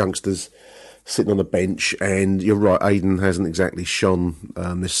got youngsters sitting on the bench, and you're right, Aidan hasn't exactly shone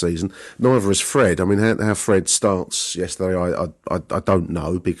this season. Neither has Fred. I mean, how Fred starts yesterday, I don't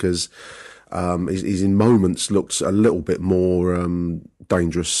know, because he's in moments looked a little bit more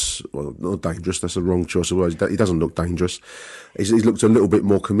dangerous. Well, not dangerous, that's the wrong choice of words. He doesn't look dangerous. He's looked a little bit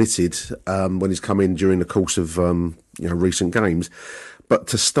more committed when he's come in during the course of recent games. But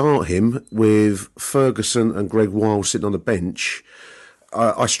to start him with Ferguson and Greg Wild sitting on the bench,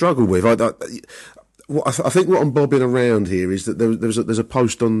 I struggle with. I think what I'm bobbing around here is that there's a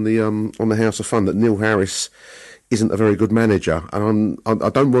post on the House of Fun that Neil Harris isn't a very good manager, and I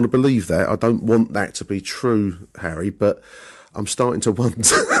don't want to believe that. I don't want that to be true, Harry, but I'm starting to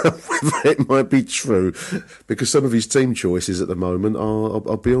wonder whether it might be true, because some of his team choices at the moment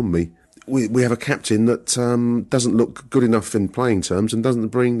are beyond me. We have a captain that doesn't look good enough in playing terms and doesn't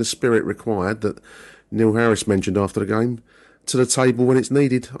bring the spirit required that Neil Harris mentioned after the game to the table when it's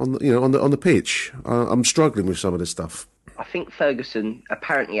needed on the pitch. I'm struggling with some of this stuff. I think Ferguson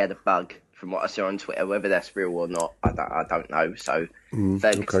apparently had a bug, from what I saw on Twitter. Whether that's real or not, I don't know. So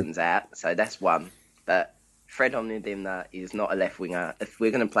Ferguson's out, so that's one. But Fred Omnidimna is not a left winger. If we're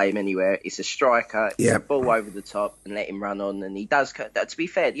going to play him anywhere, it's a striker. It's a ball over the top and let him run on. And he does. To be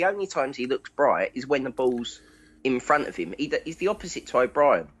fair, the only times he looks bright is when the ball's in front of him. He's the opposite to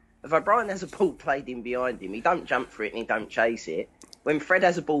O'Brien. If O'Brien has a ball played in behind him, he don't jump for it and he don't chase it. When Fred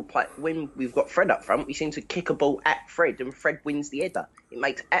has a ball when we've got Fred up front, we seem to kick a ball at Fred and Fred wins the header. It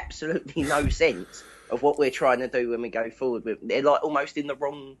makes absolutely no sense of what we're trying to do when we go forward. They're like almost in the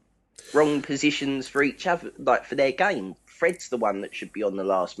wrong positions for each other, like for their game. Fred's the one that should be on the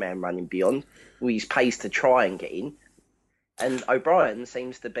last man running beyond, with his pace to try and get in. And O'Brien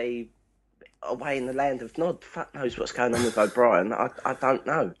seems to be away in the land of Nod. Fuck knows what's going on with O'Brien. I don't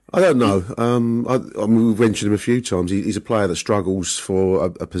know. I don't know. I mean, we've mentioned him a few times. He's a player that struggles for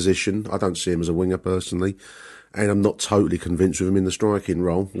a position. I don't see him as a winger personally, and I'm not totally convinced with him in the striking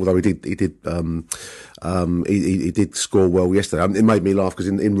role. Although he did score well yesterday. It made me laugh because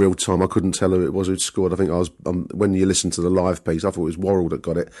in real time I couldn't tell who it was who'd scored. I think I was when you listen to the live piece, I thought it was Worrell that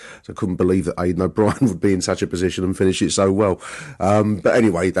got it. So I couldn't believe that Aidan O'Brien would be in such a position and finish it so well. But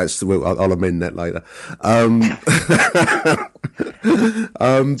anyway, I'll amend that later.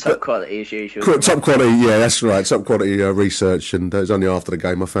 Top quality as usual. Top quality, yeah, that's right. Top quality research, and it was only after the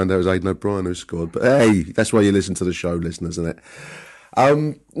game I found out it was Aidan O'Brien who scored. But hey, that's why you listen to the show, listeners, isn't it?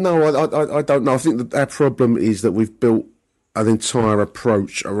 No, I don't know. I think that our problem is that we've built an entire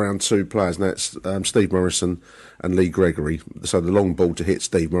approach around two players, and that's Steve Morrison and Lee Gregory. So the long ball to hit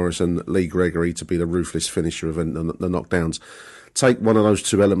Steve Morrison, Lee Gregory to be the ruthless finisher of the knockdowns. Take one of those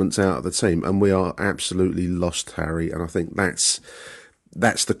two elements out of the team, and we are absolutely lost, Harry. And I think that's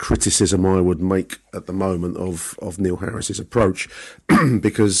the criticism I would make at the moment of Neil Harris's approach,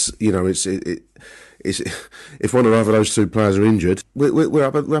 because it's if one or other of those two players are injured, we're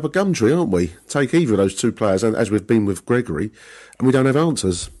up a gum tree, aren't we? Take either of those two players, as we've been with Gregory, and we don't have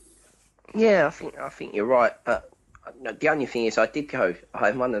answers. Yeah, I think you're right. The only thing is,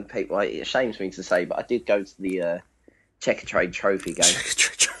 I'm one of the people. It shames me to say, but I did go to the Checkatrade Trophy game.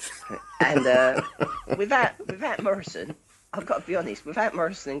 And without Morrison, I've got to be honest, without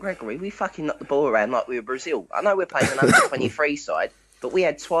Morrison and Gregory, we fucking knocked the ball around like we were Brazil. I know we're playing an under-23 side, but we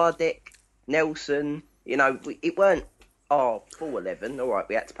had Swadek, Nelson, it weren't our full 11. All right,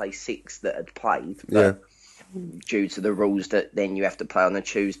 we had to play 6 that had played, but due to the rules that then you have to play on a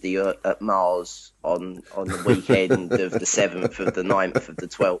Tuesday at Mars on the weekend of the 7th, of the 9th, of the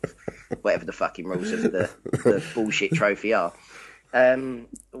 12th, whatever the fucking rules of the bullshit trophy are.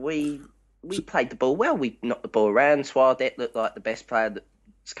 We played the ball well. We knocked the ball around. Swadek looked like the best player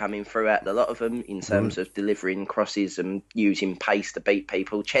that's coming through out of a lot of them in terms of delivering crosses and using pace to beat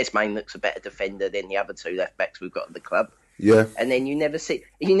people. Chesmain looks a better defender than the other 2 left backs we've got at the club. Yeah. And then you never see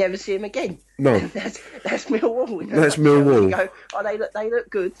him again. No. That's Millwall. That's Millwall. You go, they look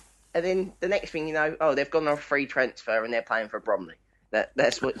good. And then the next thing you know, they've gone on a free transfer and they're playing for Bromley.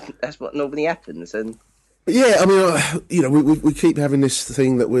 That's what normally happens. And yeah, I mean, we keep having this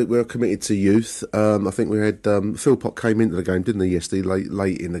thing that we're committed to youth. I think we had Philpott came into the game, didn't he, yesterday,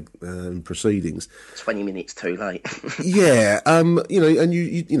 late in the proceedings. 20 minutes too late. Yeah, and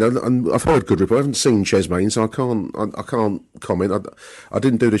and I've heard good report. I haven't seen Chesmain, so I can't comment. I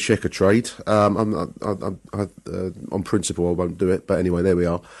didn't do the Checkatrade. On principle, I won't do it. But anyway, there we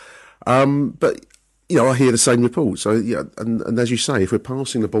are. But I hear the same report. So, yeah, and as you say, if we're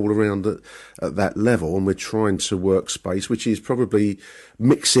passing the ball around at that level and we're trying to work space, which is probably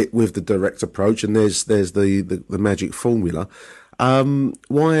mix it with the direct approach, and there's the magic formula.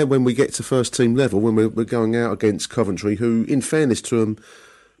 Why, when we get to first team level, when we're going out against Coventry, who, in fairness to them,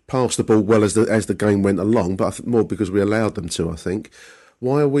 passed the ball well as the game went along, but I think more because we allowed them to, I think.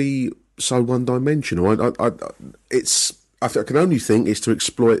 Why are we so one-dimensional? I can only think it's to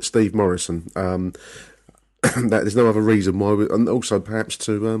exploit Steve Morrison. That there's no other reason why, and also perhaps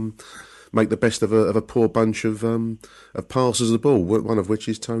to make the best of a poor bunch of passers of the ball. One of which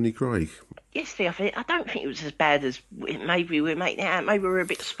is Tony Craig. Yes, I don't think it was as bad as maybe we're making it out. Maybe we're a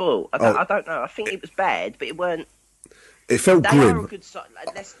bit spoiled. I don't know. I think it was bad, but it weren't. It felt grim. They are a good side.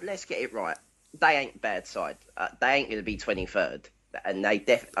 Let's get it right. They ain't a bad side. They ain't going to be 23rd, and they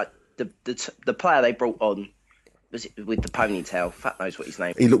the player they brought on. Was it with the ponytail? Fuck knows what his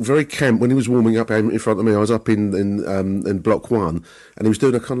name is. He looked very camp when he was warming up in front of me. I was up in block 1, and he was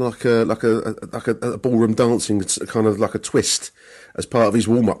doing a kind of like a ballroom dancing, kind of like a twist as part of his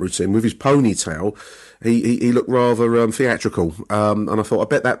warm up routine with his ponytail. He looked rather theatrical, and I thought, I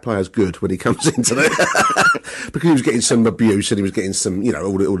bet that player's good when he comes into there because he was getting some abuse and he was getting some,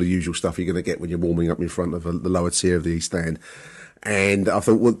 all the usual stuff you're going to get when you're warming up in front of the lower tier of the East Stand. And I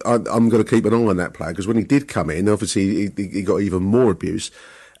thought, well, I'm going to keep an eye on that player, because when he did come in, obviously he got even more abuse.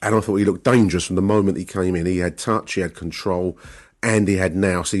 And I thought he looked dangerous from the moment he came in. He had touch, he had control, and he had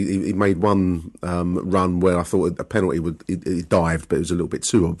nous. He made one run where I thought a penalty he dived, but it was a little bit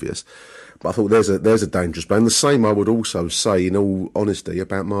too obvious. But I thought there's a dangerous player. And the same I would also say, in all honesty,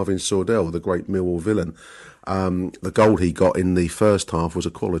 about Marvin Sordell, the great Millwall villain. The goal he got in the first half was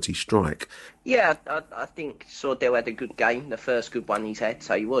a quality strike. Yeah, I think Sordell had a good game, the first good one he's had.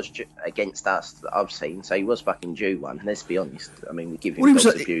 So he was against us that I've seen. So he was fucking due one. Let's be honest. I mean, we give him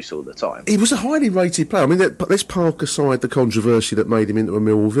abuse all the time. He was a highly rated player. I mean, let's park aside the controversy that made him into a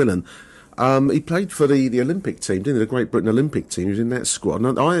Millwall villain. He played for the Olympic team, didn't he? The Great Britain Olympic team. He was in that squad.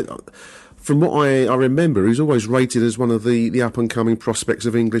 And from what I remember, he was always rated as one of the up-and-coming prospects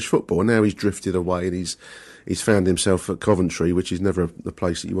of English football. And now he's drifted away and he's found himself at Coventry, which is never the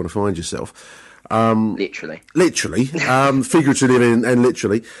place that you want to find yourself. Literally, figuratively and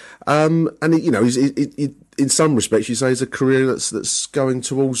literally. And he's in some respects, you say, it's a career that's going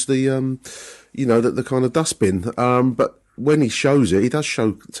towards the the kind of dustbin. But when he shows it, he does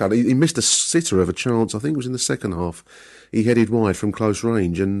show talent. He missed a sitter of a chance. I think it was in the second half. He headed wide from close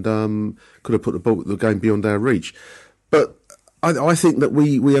range and could have put the game beyond our reach. But I think that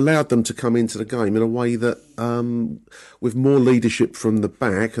we allowed them to come into the game in a way that, with more leadership from the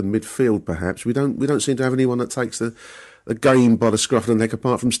back and midfield, perhaps we don't seem to have anyone that takes the game by the scruff of the neck,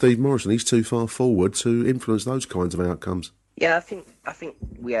 apart from Steve Morrison. He's too far forward to influence those kinds of outcomes. Yeah, I think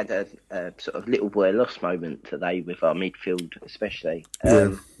we had a sort of little boy lost moment today with our midfield, especially.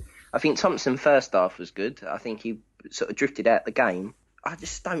 I think Thompson first half was good. I think he sort of drifted out the game. I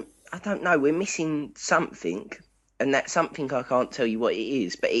don't know. We're missing something, and that something I can't tell you what it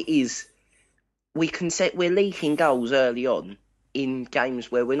is, but it is. We're leaking goals early on in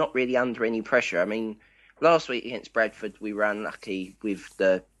games where we're not really under any pressure. I mean, last week against Bradford, we were unlucky with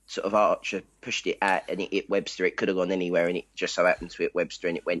the sort of Archer pushed it out and it hit Webster. It could have gone anywhere and it just so happened to hit Webster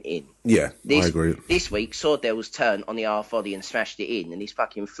and it went in. Yeah, I agree. This week, Sordell's turn on the half volley and smashed it in and he's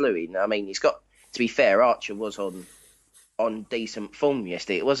fucking flew in. I mean, he's got, to be fair, Archer was on decent form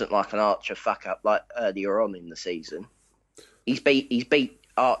yesterday. It wasn't like an Archer fuck up like earlier on in the season. He's beat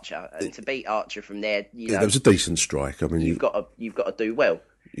Archer, and to beat Archer from there, there was a decent strike. I mean, you've got to do well.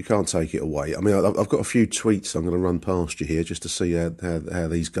 You can't take it away. I mean, I've got a few tweets I'm going to run past you here just to see how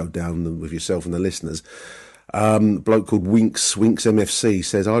these go down with yourself and the listeners. Bloke called Winks MFC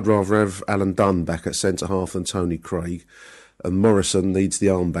says, I'd rather have Alan Dunn back at centre-half than Tony Craig, and Morrison needs the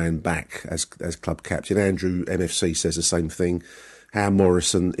armband back as club captain. Andrew MFC says the same thing. How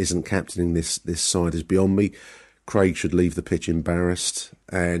Morrison isn't captaining this side is beyond me. Craig should leave the pitch embarrassed.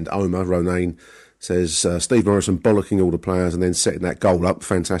 And Omar Ronayne says, Steve Morrison bollocking all the players and then setting that goal up.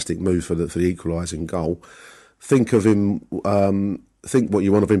 Fantastic move for the equalising goal. Think of him, think what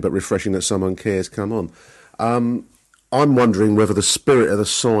you want of him, but refreshing that someone cares. Come on. I'm wondering whether the spirit of the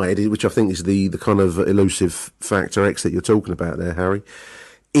side, which I think is the kind of elusive factor X that you're talking about there, Harry,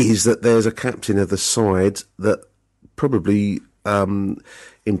 is that there's a captain of the side that probably,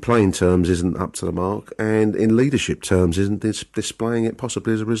 in playing terms, isn't up to the mark, and in leadership terms isn't displaying it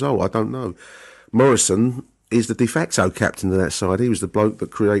possibly as a result. I don't know. Morrison is the de facto captain of that side. He was the bloke that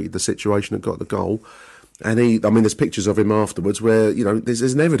created the situation that got the goal. And there's pictures of him afterwards where, there's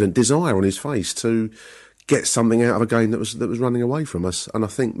an evident desire on his face to get something out of a game that was running away from us. And I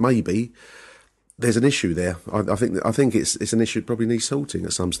think maybe there's an issue there. I think it's an issue that probably needs sorting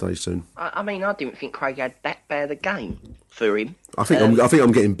at some stage soon. I mean, I didn't think Craig had that bad a game for him. I think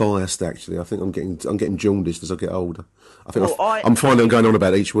I'm getting biased, actually. I think I'm getting jaundiced as I get older. I'm finding I'm going on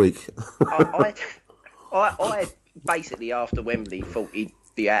about each week. I basically, after Wembley, thought he'd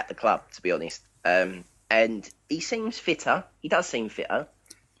be out the club, to be honest. And he seems fitter. He does seem fitter.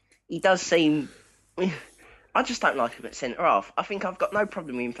 He does seem... I just don't like him at centre-half. I think I've got no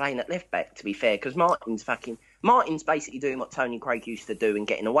problem with him playing at left-back, to be fair, because Martin's basically doing what Tony Craig used to do and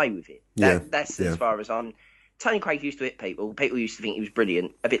getting away with it. That's as far as I'm... Tony Craig used to hit people. People used to think he was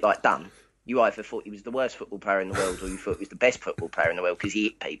brilliant, a bit like Dunn. You either thought he was the worst football player in the world or you thought he was the best football player in the world because he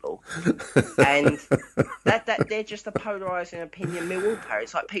hit people. And that they're just a polarising opinion Millwall player.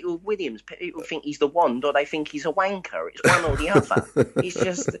 It's like Peter Williams. People think he's the wand or they think he's a wanker. It's one or the other. It's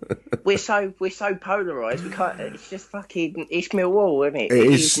just we're so polarised. We can't. It's just fucking. It's Millwall, isn't it?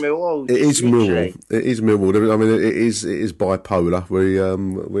 It is Millwall. It is Millwall. It is Millwall. I mean, it is bipolar.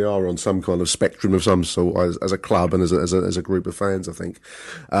 We are on some kind of spectrum of some sort as a club and as a group of fans. I think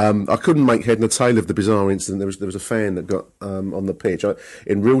I couldn't make head and tail of the bizarre incident. There was a fan that got on the pitch.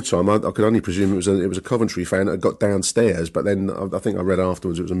 In real time, I could only presume it was a Coventry fan that got downstairs. But then I think I read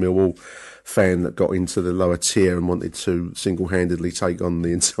afterwards it was a Millwall fan that got into the lower tier and wanted to single-handedly take on the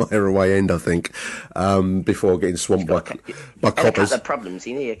entire away end. I think before getting swamped by coppers. A couple of problems.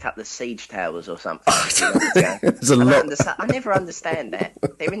 You need a couple of siege towers or something. There's a lot. I never understand that.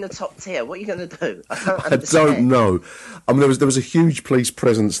 They're in the top tier. What are you going to do? I don't know. I mean, there was a huge police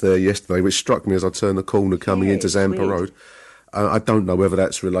presence there yesterday, which struck me as I turned the corner coming into Zampa Road. I don't know whether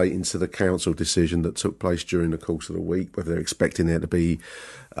that's relating to the council decision that took place during the course of the week, whether they're expecting there to be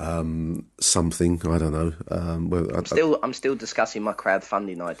something. I don't know. I'm still discussing my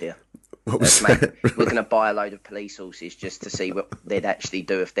crowdfunding idea. What was that? We're going to buy a load of police horses just to see what they'd actually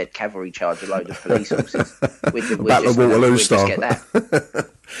do if they'd cavalry charge a load of police horses. Waterloo style. Just get that.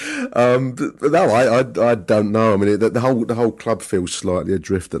 No, I don't know. I mean, the whole club feels slightly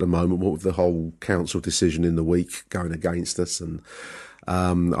adrift at the moment. What with the whole council decision in the week going against us, and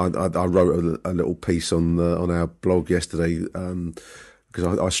I wrote a little piece on our blog yesterday.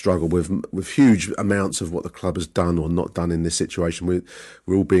 Because I struggle with huge amounts of what the club has done or not done in this situation.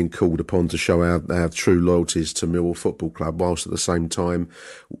 We're all being called upon to show our true loyalties to Millwall Football Club, whilst at the same time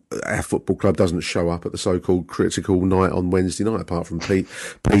our football club doesn't show up at the so-called critical night on Wednesday night, apart from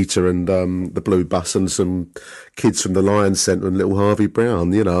Peter and the Blue Bus and some kids from the Lions Centre and little Harvey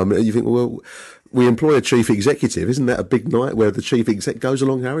Brown. I mean, you think, well, we employ a chief executive. Isn't that a big night where the chief exec goes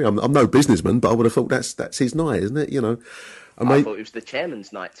along, Harry? I'm no businessman, but I would have thought that's his night, isn't it? I thought it was the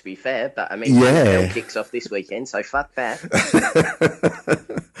chairman's night, to be fair, but I mean, it kicks off this weekend, so fuck that.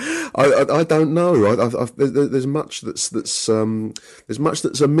 I don't know. There's much that's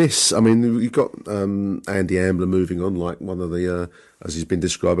amiss. I mean, you've got Andy Ambler moving on like one of the, as he's been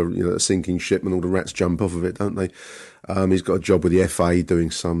described, a sinking ship, and all the rats jump off of it, don't they? He's got a job with the FA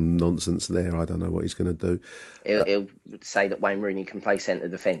doing some nonsense there. I don't know what he's going to do. He'll say that Wayne Rooney can play centre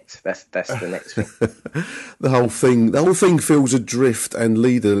defence. That's the next thing. The whole thing feels adrift and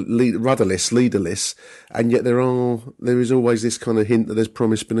leaderless, and yet there is always this kind of hint that there's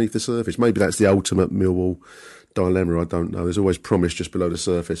promise beneath the surface. Maybe that's the ultimate Millwall dilemma. I don't know. There's always promise just below the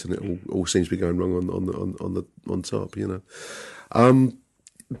surface, and it all seems to be going wrong on top.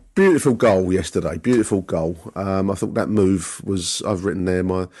 Beautiful goal yesterday. Beautiful goal. I thought that move was. I've written there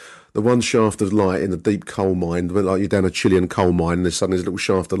the one shaft of light in the deep coal mine, like you're down a Chilean coal mine, and there's suddenly a little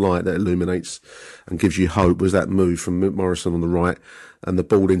shaft of light that illuminates and gives you hope. Was that move from Morrison on the right, and the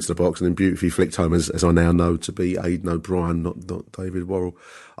ball into the box, and then beautifully flicked home, as I now know to be Aidan O'Brien, not David Worrell.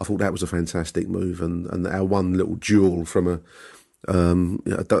 I thought that was a fantastic move, and our one little jewel from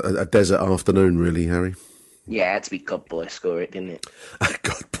a desert afternoon, really, Harry. Yeah, it had to be God Boy score it, didn't it?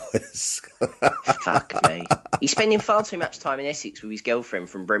 God Boy score. Fuck me. He's spending far too much time in Essex with his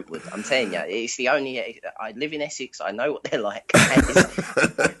girlfriend from Brentwood. I'm telling you, it's the only... I live in Essex, I know what they're like.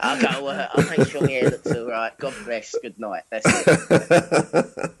 I'll go to work, I'll make sure my hair looks all right. God bless, good night. That's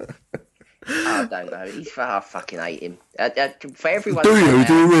it. I don't know. I fucking hate him. For everyone... Do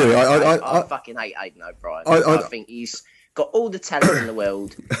you really? I fucking hate Aidan O'Brien. I think he's... got all the talent in the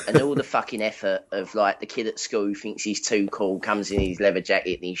world and all the fucking effort of like the kid at school who thinks he's too cool, comes in his leather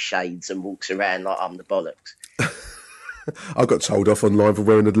jacket and his shades and walks around like I'm the bollocks. I got told off online for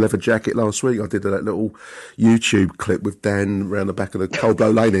wearing a leather jacket last week. I did that little YouTube clip with Dan round the back of the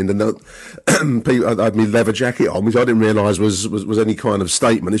Coldblow Lane end, and people, I had my leather jacket on, which I didn't realise was any kind of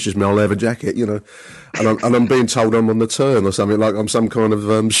statement. It's just my leather jacket, And I'm being told I'm on the turn or something, like I'm some kind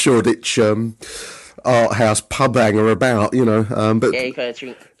of Shoreditch art house pub hanger about, but yeah, you got to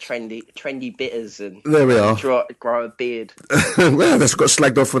drink trendy bitters and there we are. Grow a beard. Well, that's got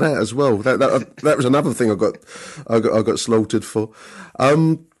slagged off for that as well. That was another thing I got slaughtered for.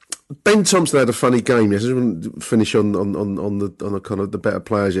 Ben Thompson had a funny game yesterday. I didn't finish on the kind of the better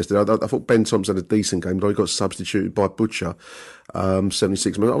players yesterday. I thought Ben Thompson had a decent game, but he got substituted by Butcher.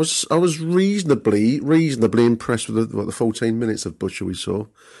 76 minutes. I was reasonably impressed with the 14 minutes of Butcher we saw.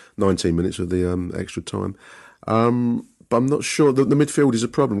 19 minutes of the extra time. But I'm not sure that the midfield is a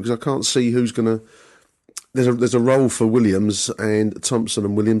problem because I can't see who's going to... There's a role for Williams, and Thompson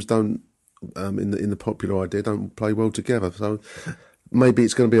and Williams don't, in the popular idea, don't play well together. So maybe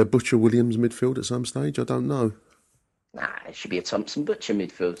it's going to be a Butcher-Williams midfield at some stage. I don't know. Nah, it should be a Thompson-Butcher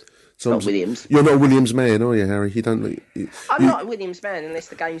midfield. Thompson. Not Williams. You're not a Williams man, are you, Harry? You don't. I'm not a Williams man unless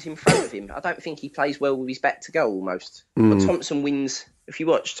the game's in front of him. I don't think he plays well with his back to goal almost. But Thompson wins. If you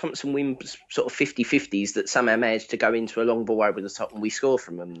watch, Thompson wins sort of 50-50s that somehow manage to go into a long ball over the top and we score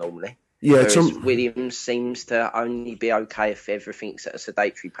from them normally. Yeah, whereas Williams seems to only be okay if everything's at a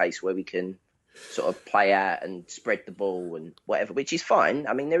sedentary pace where we can sort of play out and spread the ball and whatever, which is fine.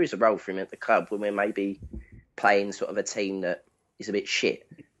 I mean, there is a role for him at the club when we're maybe playing sort of a team that is a bit shit.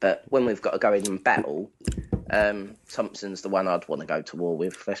 But when we've got to go in and battle, Thompson's the one I'd want to go to war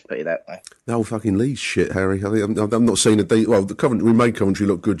with. Let's put it that way. The whole fucking Leeds shit, Harry. I'm not seeing we made Coventry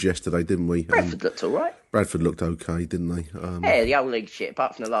look good yesterday, didn't we? Bradford looked all right. Bradford looked okay, didn't they? Yeah, the old league shit.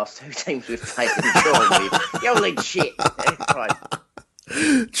 Apart from the last two teams we've played, the old league shit. Right.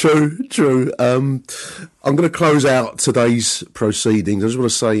 True. I'm going to close out today's proceedings. I just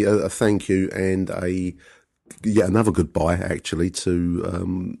want to say a thank you and yet another goodbye, actually,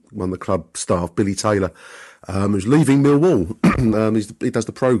 to one of the club staff, Billy Taylor, who's leaving Millwall. He does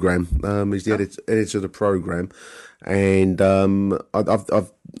the programme. He's the editor of the programme. And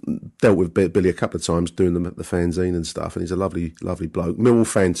I've dealt with Billy a couple of times doing the fanzine and stuff, and he's a lovely, lovely bloke. Millwall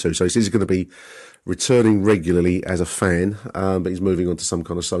fan too, so he says he's going to be returning regularly as a fan, but he's moving on to some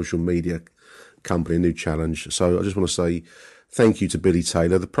kind of social media company, a new challenge. So I just want to say thank you to Billy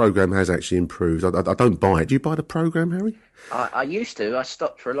Taylor. The programme has actually improved. I don't buy it. Do you buy the programme, Harry? I used to. I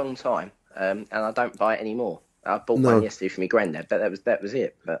stopped for a long time, and I don't buy it anymore. I bought one yesterday for my granddad, but that was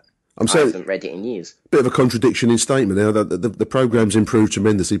it. But I haven't read it in years. Bit of a contradiction in statement now. The programme's improved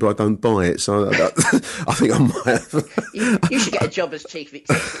tremendously, but I don't buy it. So I think I might have. You should get a job as chief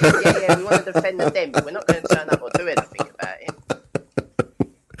executive. Yeah, we want to defend the Den, but we're not going to turn up or do anything about it.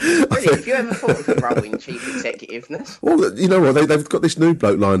 Really, have you ever thought of a role in chief executiveness? Well, you know what? They've got this new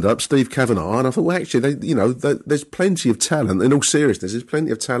bloke lined up, Steve Kavanagh, and I thought, well, actually, there's plenty of talent. In all seriousness, there's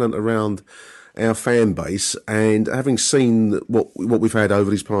plenty of talent around our fan base, and having seen what we've had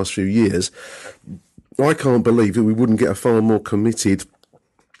over these past few years, I can't believe that we wouldn't get a far more committed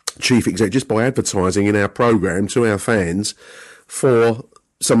chief exec just by advertising in our programme to our fans for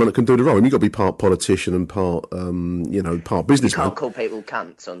someone that can do the role. And you've got to be part politician and part, part businessman. You can't call people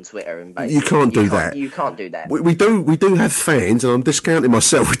cunts on Twitter and basically. You can't do that. You can't do that. We do have fans, and I'm discounting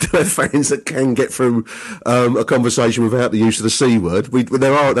myself. We do have fans that can get through a conversation without the use of the C word.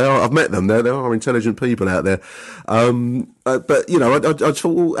 There are. I've met them. There are intelligent people out there. But I thought,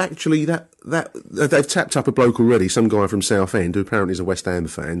 well, actually, that they've tapped up a bloke already. Some guy from Southend who apparently is a West Ham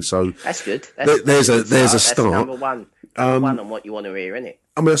fan. So that's good. There's a start. That's number one. One on what you want to hear, isn't it?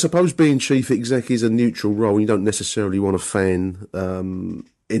 I mean, I suppose being chief exec is a neutral role. You don't necessarily want a fan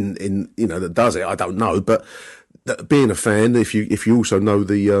that does it. I don't know, but being a fan, if you also know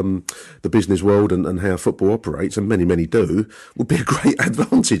the business world and how football operates, and many do, would be a great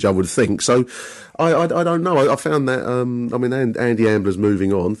advantage, I would think. So, I don't know. I found that. Andy Ambler's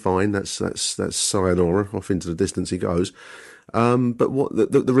moving on. Fine, that's sayonara. Off into the distance he goes. But what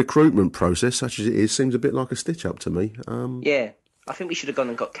the recruitment process, such as it is, seems a bit like a stitch up to me. Yeah. I think we should have gone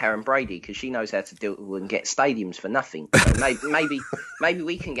and got Karen Brady because she knows how to deal and get stadiums for nothing. So maybe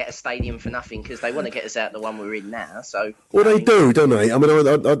we can get a stadium for nothing because they want to get us out the one we're in now. So they do, don't they? I mean,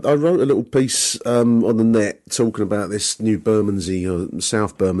 I wrote a little piece on the net talking about this new Bermondsey, or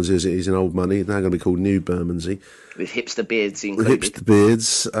South Bermondsey as it is in old money. It's now going to be called New Bermondsey. With hipster beards included. With hipster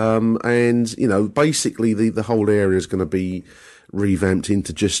beards, and basically the whole area is going to be revamped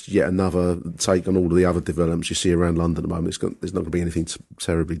into just yet another take on all of the other developments you see around London at the moment. There's not going to be anything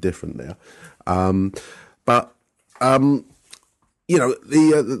terribly different there. The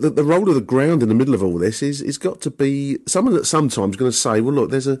role of the ground in the middle of all this is got to be someone that's sometimes going to say, well,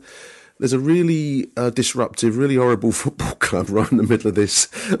 look, there's a really disruptive, really horrible football club right in the middle of this.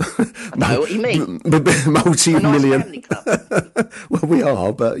 I know what you mean. Multi-million. A nice family club. Well, we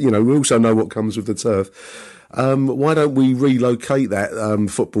are, but we also know what comes with the turf. Why don't we relocate that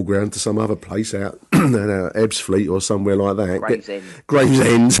football ground to some other place out at Ebbsfleet or somewhere like that?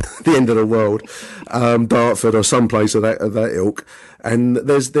 Gravesend, the end of the world, Dartford or someplace of that ilk. And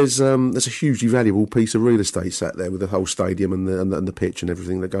there's a hugely valuable piece of real estate sat there with the whole stadium and the pitch and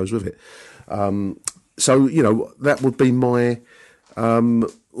everything that goes with it. So that would be my.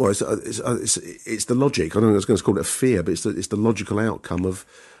 It's the logic. I don't know if I was going to call it a fear, but it's the logical outcome of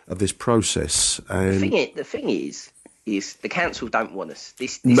this process. And the thing is the council don't want us.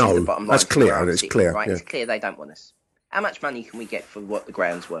 This no, is the bottom line. That's clear, and it's clear. Right? Yeah. It's clear they don't want us. How much money can we get for what the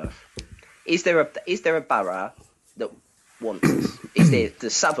ground's worth? Is there a borough that wants us?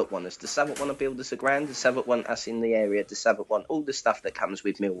 Does Southwark want us? Does Southwark want to build us a ground? Does Southwark want us in the area? Does Southwark want all the stuff that comes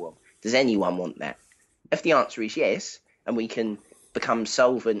with Millwall? Does anyone want that? If the answer is yes, and we can become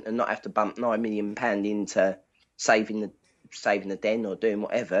solvent and not have to bump £9 million into saving the den or doing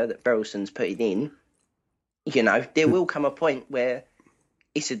whatever that Berylson's putting in, there will come a point where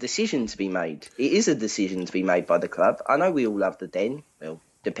it's a decision to be made. It is a decision to be made by the club. I know we all love the den, well,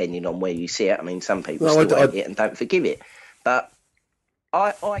 depending on where you see it. I mean, some people still hate it and don't forgive it. But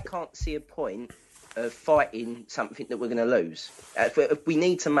I can't see a point of fighting something that we're going to lose. We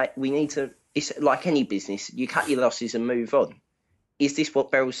need to. It's like any business. You cut your losses and move on. Is this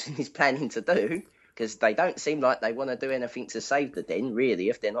what Berylson is planning to do? Because they don't seem like they want to do anything to save the den, really,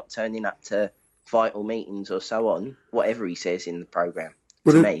 if they're not turning up to vital meetings or so on, whatever he says in the programme.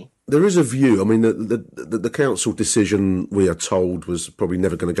 There is a view. I mean, the council decision, we are told, was probably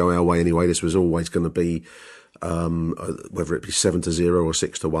never going to go our way anyway. This was always going to be, whether it be 7-0 or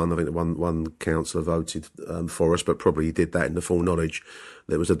 6-1. I think one councillor voted for us, but probably did that in the full knowledge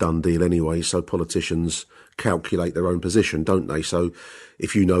that it was a done deal anyway. So politicians calculate their own position, don't they? So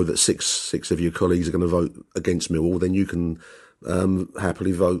if you know that six of your colleagues are going to vote against Millwall, then you can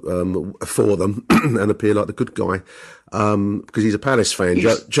happily vote for them and appear like the good guy. Because he's a Palace fan,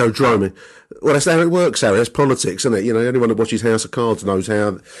 Joe Dromey. Well, that's how it works, Harry. That's politics, isn't it? Anyone that watches House of Cards knows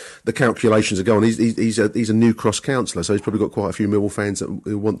how the calculations are going. He's a New Cross councillor, so he's probably got quite a few Millwall fans that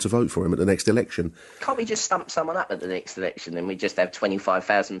will want to vote for him at the next election. Can't we just stump someone up at the next election and we just have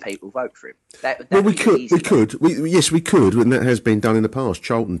 25,000 people vote for him? We could. Yes, we could, and that has been done in the past.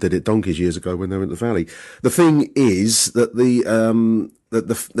 Charlton did it donkeys years ago when they were in the Valley. The thing is that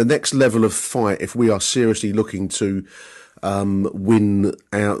the next level of fight, if we are seriously looking to win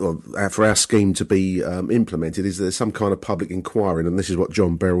out, or for our scheme to be implemented, is there's some kind of public inquiry, and this is what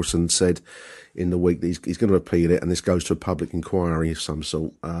John Berylson said in the week, that he's going to appeal it, and this goes to a public inquiry of some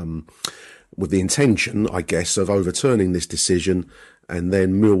sort, with the intention, I guess, of overturning this decision, and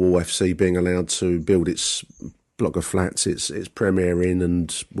then Millwall FC being allowed to build its block of flats, its Premier Inn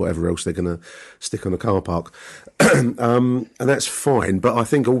and whatever else they're going to stick on the car park. And that's fine, but I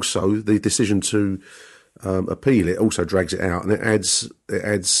think also the decision to appeal, it also drags it out, and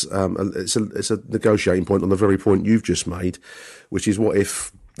it's a negotiating point on the very point you've just made, which is what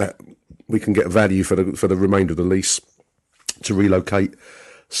if that we can get value for the remainder of the lease to relocate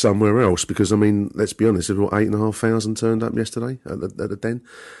somewhere else? Because I mean, let's be honest, there were 8,500 turned up yesterday at the Den.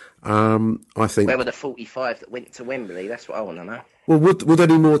 I think. Where were the 45 that went to Wembley? That's what I want to know. Well, would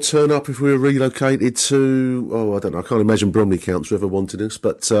any more turn up if we were relocated to? Oh, I don't know. I can't imagine Bromley Council ever wanted us,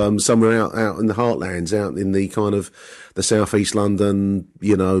 but somewhere out in the heartlands, out in the kind of the south east London,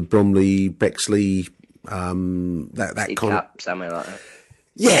 Bromley, Bexley, that kind of somewhere like that.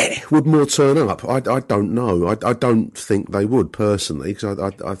 Yeah, would more turn up? I don't know. I don't think they would personally, because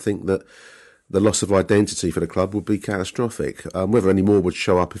I think that the loss of identity for the club would be catastrophic. Whether any more would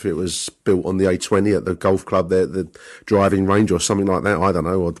show up if it was built on the A20 at the golf club there, the driving range or something like that, I don't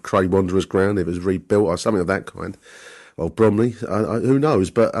know, or Cray Wanderers ground if it was rebuilt or something of that kind. Or Bromley, who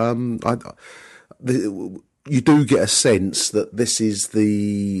knows? But you do get a sense that this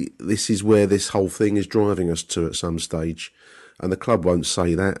is where this whole thing is driving us to at some stage. And the club won't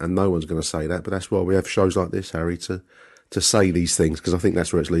say that, and no one's going to say that, but that's why we have shows like this, Harry, to say these things, because I think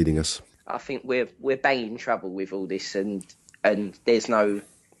that's where it's leading us. I think we're banging trouble with all this, and there's no.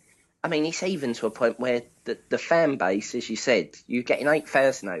 I mean, it's even to a point where the fan base, as you said, you're getting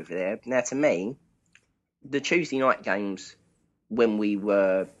 8,000 over there. Now, to me, the Tuesday night games, when we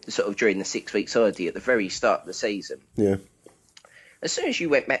were sort of during the 6 weeks holiday at the very start of the season. Yeah. As soon as you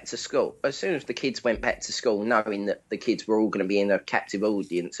went back to school, as soon as the kids went back to school, knowing that the kids were all going to be in a captive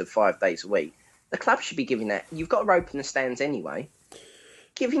audience of 5 days a week, the club should be giving that. You've got to open the stands anyway.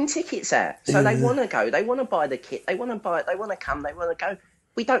 Giving tickets out. So they want to go. They want to buy the kit. They want to buy it. They want to come. They want to go.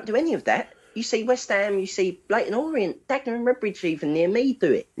 We don't do any of that. You see West Ham, you see Leyton Orient, Dagenham and Redbridge even near me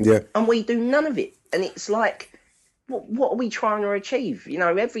do it. Yeah. And we do none of it. And it's like, what are we trying to achieve?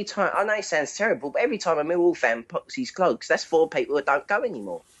 Every time, I know it sounds terrible, but every time a Millwall fan puts his clogs, that's 4 people that don't go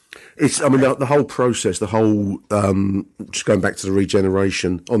anymore. The whole process, just going back to the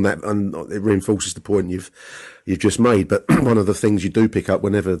regeneration on that, and it reinforces the point you've just made. But one of the things you do pick up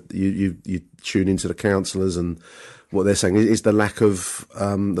whenever you tune into the councillors and what they're saying is the lack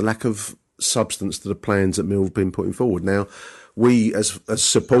of substance to the plans that Mill have been putting forward. Now, we as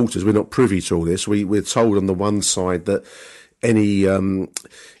supporters, we're not privy to all this. We're told on the one side that everything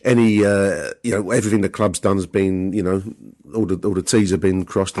the club's done has been, all the T's have been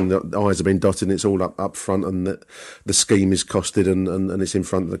crossed and the I's have been dotted, and it's all up front, and that the scheme is costed and it's in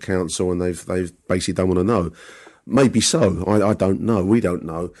front of the council, and they've basically don't want to know. Maybe so. I don't know. We don't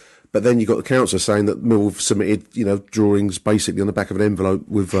know. But then you've got the council saying that Mill have submitted, drawings basically on the back of an envelope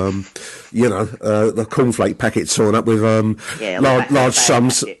with, the cornflake packet torn up with large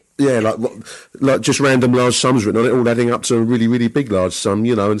sums. Packet. Yeah, like just random large sums written on it, all adding up to a really, really big large sum,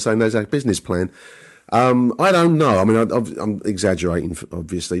 and saying there's our business plan. I don't know. I mean, I'm exaggerating,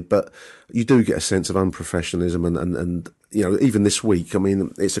 obviously, but you do get a sense of unprofessionalism, and even this week. I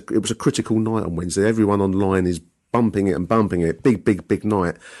mean, it was a critical night on Wednesday. Everyone online is bumping it. Big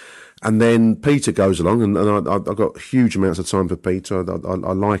night. And then Peter goes along, and I've got huge amounts of time for Peter.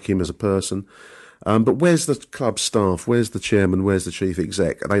 I like him as a person. But where's the club staff? Where's the chairman? Where's the chief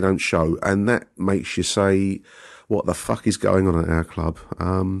exec? They don't show. And that makes you say, what the fuck is going on at our club?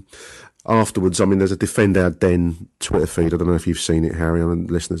 Afterwards, I mean, there's a Defend Our Den Twitter feed. I don't know if you've seen it, Harry. I mean,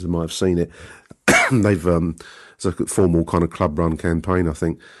 listeners might have seen it. They've, it's a formal kind of club run campaign, I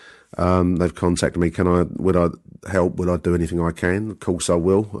think. They've contacted me. Would I help? Would I do anything I can? Of course I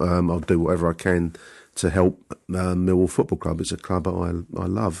will. I'll do whatever I can to help Millwall Football Club. It's a club I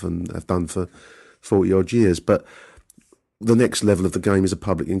love and have done for 40 odd years. But the next level of the game is a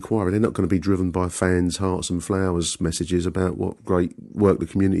public inquiry. They're not going to be driven by fans' hearts and flowers messages about what great work the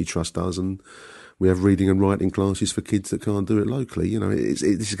Community Trust does, and we have reading and writing classes for kids that can't do it locally. This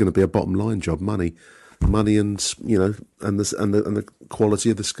is going to be a bottom line job, money, and the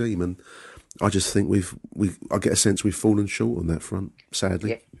quality of the scheme. And I just think I get a sense we've fallen short on that front,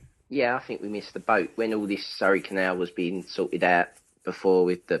 sadly. Yeah, I think we missed the boat when all this Surrey Canal was being sorted out before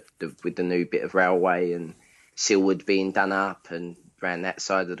with the new bit of railway and Silwood being done up and around that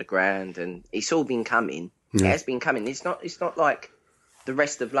side of the ground, and it's all been coming. Yeah. It has been coming. It's not like the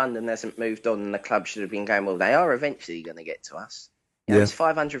rest of London hasn't moved on and the club should have been going, well, they are eventually going to get to us. It's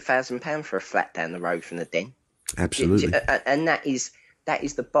 £500,000 for a flat down the road from the Den. Absolutely. And that is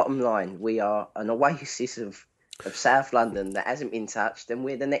the bottom line. We are an oasis of South London that hasn't been touched, and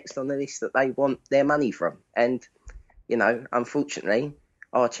we're the next on the list that they want their money from. And, unfortunately,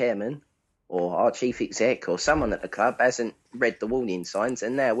 our chairman or our chief exec or someone at the club hasn't read the warning signs,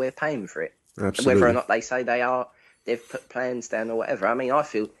 and now we're paying for it. Absolutely. Whether or not they say they've put plans down or whatever. I mean,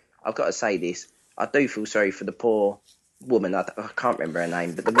 I've got to say this, I do feel sorry for the poor woman. I can't remember her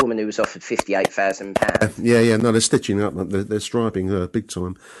name, but the woman who was offered £58,000. Yeah, no, they're stitching up, they're striping her big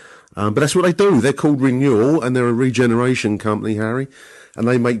time. But that's what they do. They're called Renewal, and they're a regeneration company, Harry. And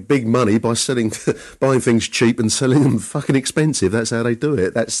they make big money by buying things cheap and selling them fucking expensive. That's how they do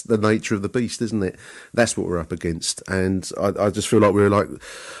it. That's the nature of the beast, isn't it? That's what we're up against. And I just feel like we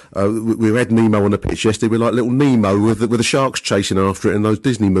had Nemo on the pitch yesterday. We're like little Nemo with the sharks chasing after it in those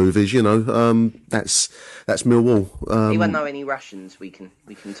Disney movies. You know, that's Millwall. You won't know any Russians we can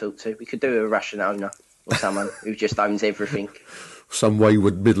talk to. We could do a Russian owner or someone who just owns everything. Some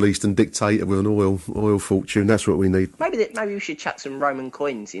wayward Middle Eastern dictator with an oil fortune. That's what we need. Maybe we should chuck some Roman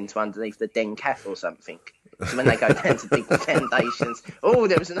coins into underneath the Den Cath or something. So when they go down to dig the foundations,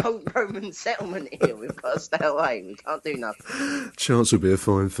 there was an old Roman settlement here. We've got to stay away. We can't do nothing. Chance would be a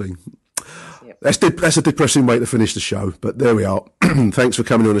fine thing. Yep. That's a depressing way to finish the show, but there we are. Thanks for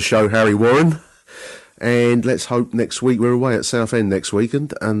coming on the show, Harry Warren. And let's hope next week we're away at Southend next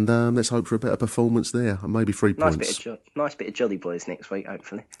weekend, and let's hope for a better performance there, and maybe 3 points. Nice bit of Jolly Boys next week,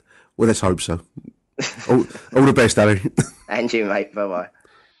 hopefully. Well, let's hope so. all the best, Harry. And you, mate. Bye-bye. And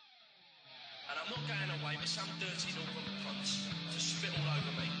I'm not going away with some dirty northern cunts to spit all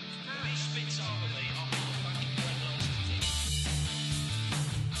over me. When he spits over me, I'll put a fucking great last dick.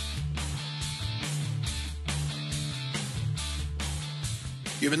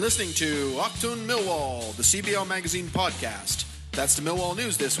 You've been listening to Achtung Millwall, the CBL Magazine podcast. That's the Millwall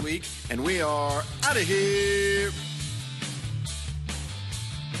news this week, and we are out of here.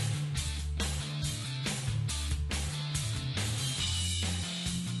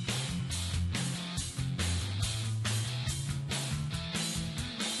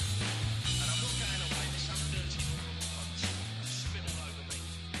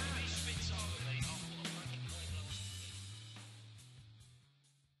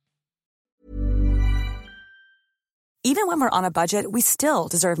 Even when we're on a budget, we still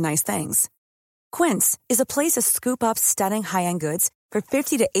deserve nice things. Quince is a place to scoop up stunning high-end goods for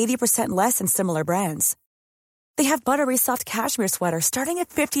 50 to 80% less than similar brands. They have buttery soft cashmere sweaters starting at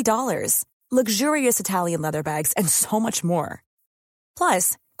 $50, luxurious Italian leather bags, and so much more.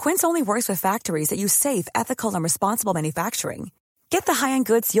 Plus, Quince only works with factories that use safe, ethical, and responsible manufacturing. Get the high-end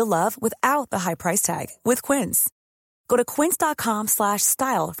goods you'll love without the high price tag with Quince. Go to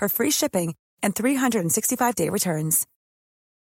quince.com/style for free shipping and 365-day returns.